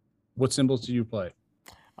 What symbols do you play?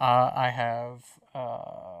 I have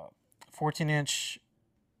 14-inch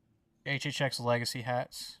HHX Legacy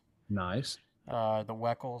hats. Nice. The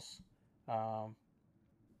Weckles. Um,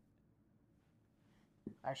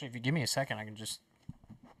 Actually, if you give me a second, I can just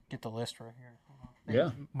get the list right here.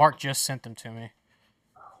 Yeah. Mark just sent them to me.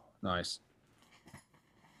 Nice.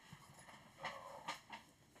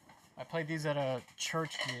 I played these at a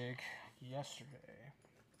church gig yesterday.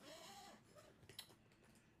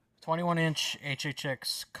 21-inch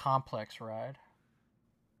HHX Complex ride.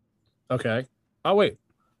 Okay. Oh wait,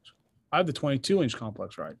 I have the 22-inch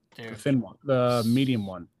complex, right? The Dude. thin one, the medium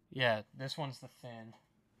one. Yeah, this one's the thin.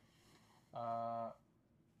 Uh,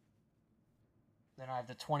 then I have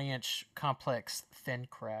the 20-inch Complex Thin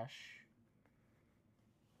Crash.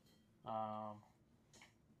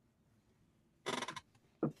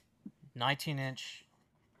 19-inch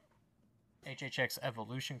HHX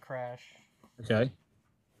Evolution Crash. Okay.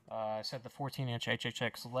 I said the 14-inch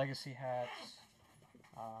HHX Legacy hats.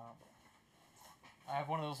 I have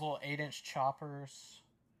one of those little 8-inch choppers.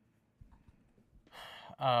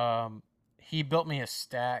 He built me a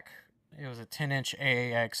stack. It was a 10-inch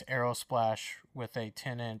AAX Aero Splash with a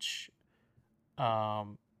 10-inch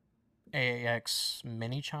AAX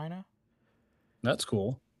Mini China. That's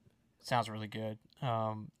cool. Sounds really good.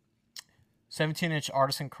 17-inch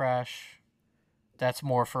Artisan Crash. That's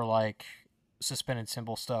more for like suspended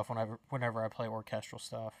cymbal stuff whenever I play orchestral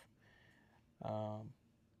stuff.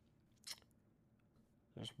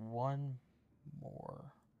 There's one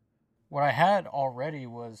more. What I had already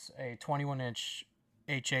was a 21-inch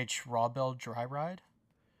HH Raw Bell Dry Ride.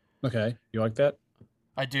 Okay. You like that?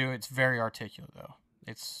 I do. It's very articulate though.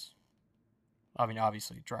 I mean,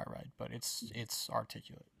 obviously dry ride, but it's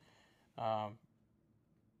articulate. Um,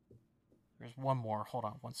 there's one more. Hold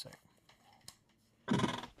on, one sec.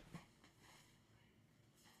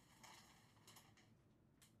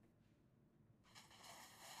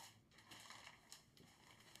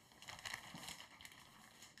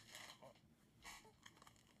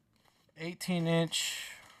 18-inch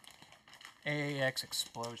AAX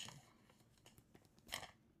Explosion.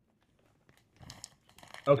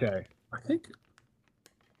 Okay. I think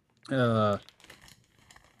uh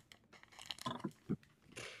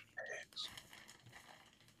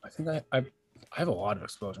I think I have a lot of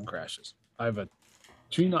explosion crashes. I have I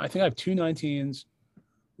think I have two 19s.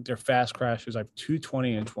 They're fast crashes. I have two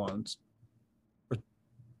 20-inch ones.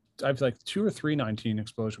 I have like 2 or 3 19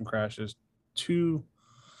 explosion crashes, two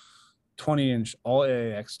 20-inch all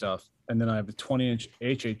AAX stuff, and then I have a 20-inch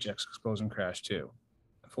HHX explosion crash too.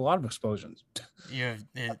 I have a lot of explosions at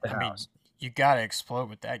the I mean, house. you gotta explode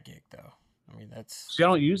with that gig though. I mean, that's. See, I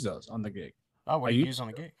don't use those on the gig. Oh, what I do you use use on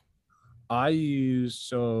the gig?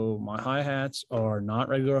 so my hi-hats are not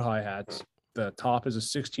regular hi-hats. The top is a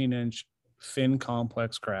 16-inch thin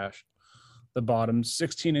complex crash. the bottom,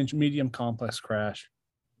 16-inch medium complex crash.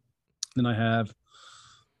 Then I have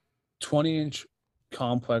 20-inch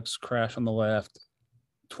complex crash on the left,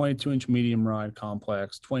 22-inch medium ride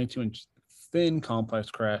complex, 22-inch thin complex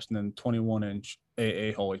crash, and then 21-inch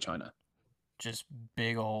AA Holy China. Just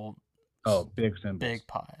big old. Oh, big cymbals. Big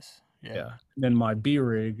pies. Yeah. Then my B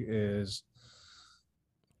rig is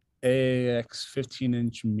AAX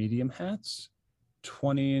 15-inch medium hats,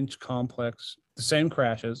 20-inch complex, the same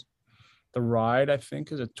crashes. The ride, I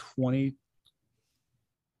think, is a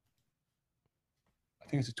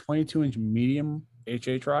 22-inch medium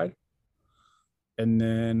HH ride. And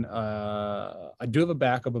then I do have a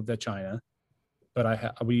backup of the China,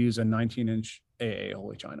 but we use a 19-inch AA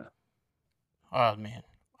Holy China. Oh, man.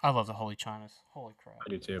 I love the Holy Chinas. Holy crap. I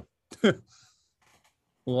do too. A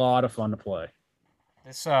lot of fun to play.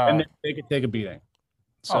 This, and they could take a beating.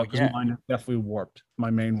 So, yeah. Mine is definitely warped. My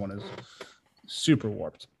main one is super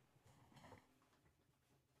warped.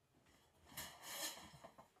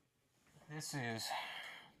 This is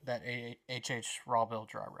that HH raw bell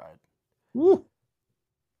dry ride. Woo!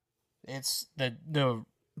 It's the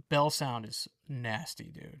bell sound is nasty,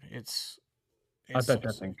 dude. It's I bet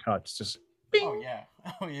that thing cuts just. Bing.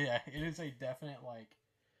 Oh yeah. It is a definite, like,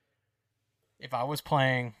 if I was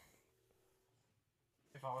playing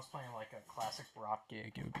like a classic rock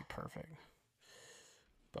gig, it would be perfect.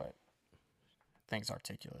 But thing's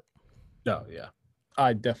articulate. Oh yeah.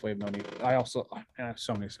 I definitely have no need. I have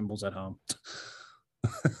so many cymbals at home.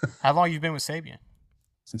 How long you been with Sabian?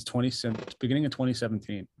 Since beginning of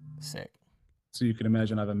 2017. Sick. So you can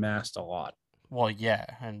imagine I've amassed a lot. Well, yeah,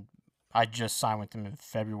 and I just signed with them in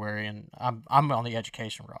February, and I'm on the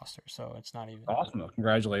education roster, so it's not even awesome.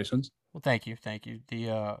 Congratulations. Well, thank you.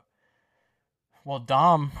 The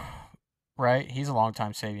Dom, right? He's a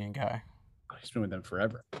longtime Sabian guy. He's been with them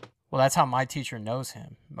forever. Well, that's how my teacher knows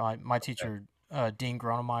him. My teacher, Dean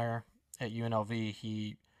Gronemeyer at UNLV,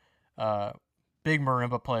 he big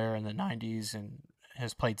marimba player in the 90s and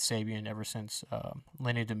has played Sabian ever since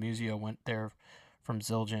Lenny DiMuzio went there from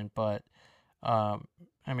Zildjian. But, I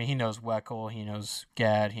mean, he knows Weckel, he knows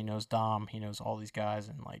Gad, he knows Dom, he knows all these guys.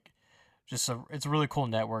 And, like, it's a really cool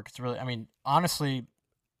network. It's really, I mean, honestly,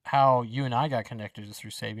 how you and I got connected is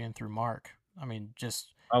through Sabian, through Mark. I mean,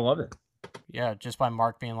 I love it. Yeah, just by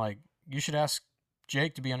Mark being like, you should ask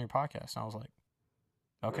Jake to be on your podcast. And I was like,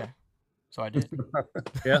 okay. So I did.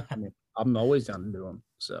 Yeah, I mean, I'm always down to do them.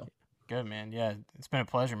 So good, man. Yeah, it's been a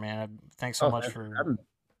pleasure, man. Thanks so much for having me.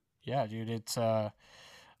 Yeah, dude. It's I'll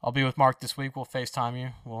be with Mark this week. We'll FaceTime you.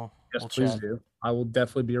 We'll please do. I will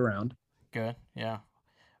definitely be around. Good. Yeah.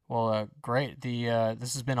 Well, great.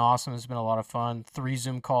 This has been awesome. It's been a lot of fun. 3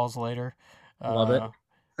 Zoom calls later. Love it.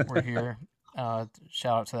 We're here.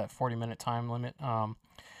 Shout out to that 40-minute time limit.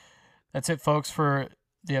 That's it, folks, for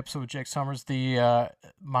the episode with Jake Sommers. You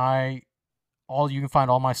can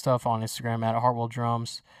find all my stuff on Instagram at Hartwell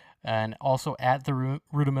Drums and also at the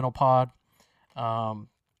Rudimental Pod.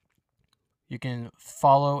 You can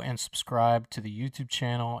follow and subscribe to the YouTube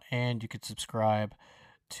channel, and you could subscribe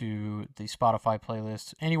to the Spotify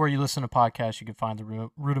playlist. Anywhere you listen to podcasts, you can find the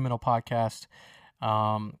Rudimental Podcast.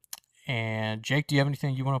 And Jake, do you have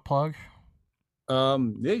anything you want to plug?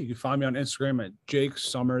 Yeah, you can find me on Instagram at Jake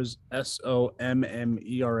Sommers,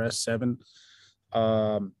 SOMMERS7.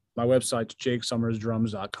 My website's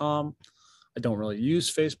jakesommersdrums.com. I don't really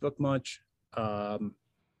use Facebook much. I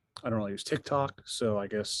don't really use TikTok, so I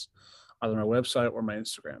guess either my website or my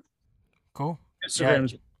Instagram. Cool.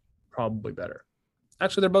 Instagram's probably better.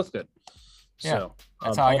 Actually, they're both good. Yeah, so,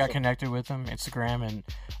 that's how I got connected with him, Instagram. And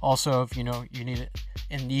also, if you need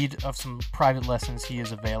in need of some private lessons, he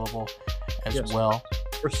is available as well.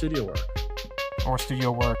 Or studio work.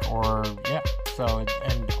 So,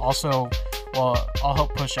 and also, well, I'll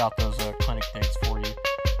help push out those clinic dates for you.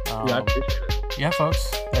 I appreciate it. Yeah,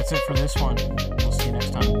 folks, that's it for this one. We'll see you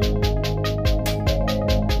next time.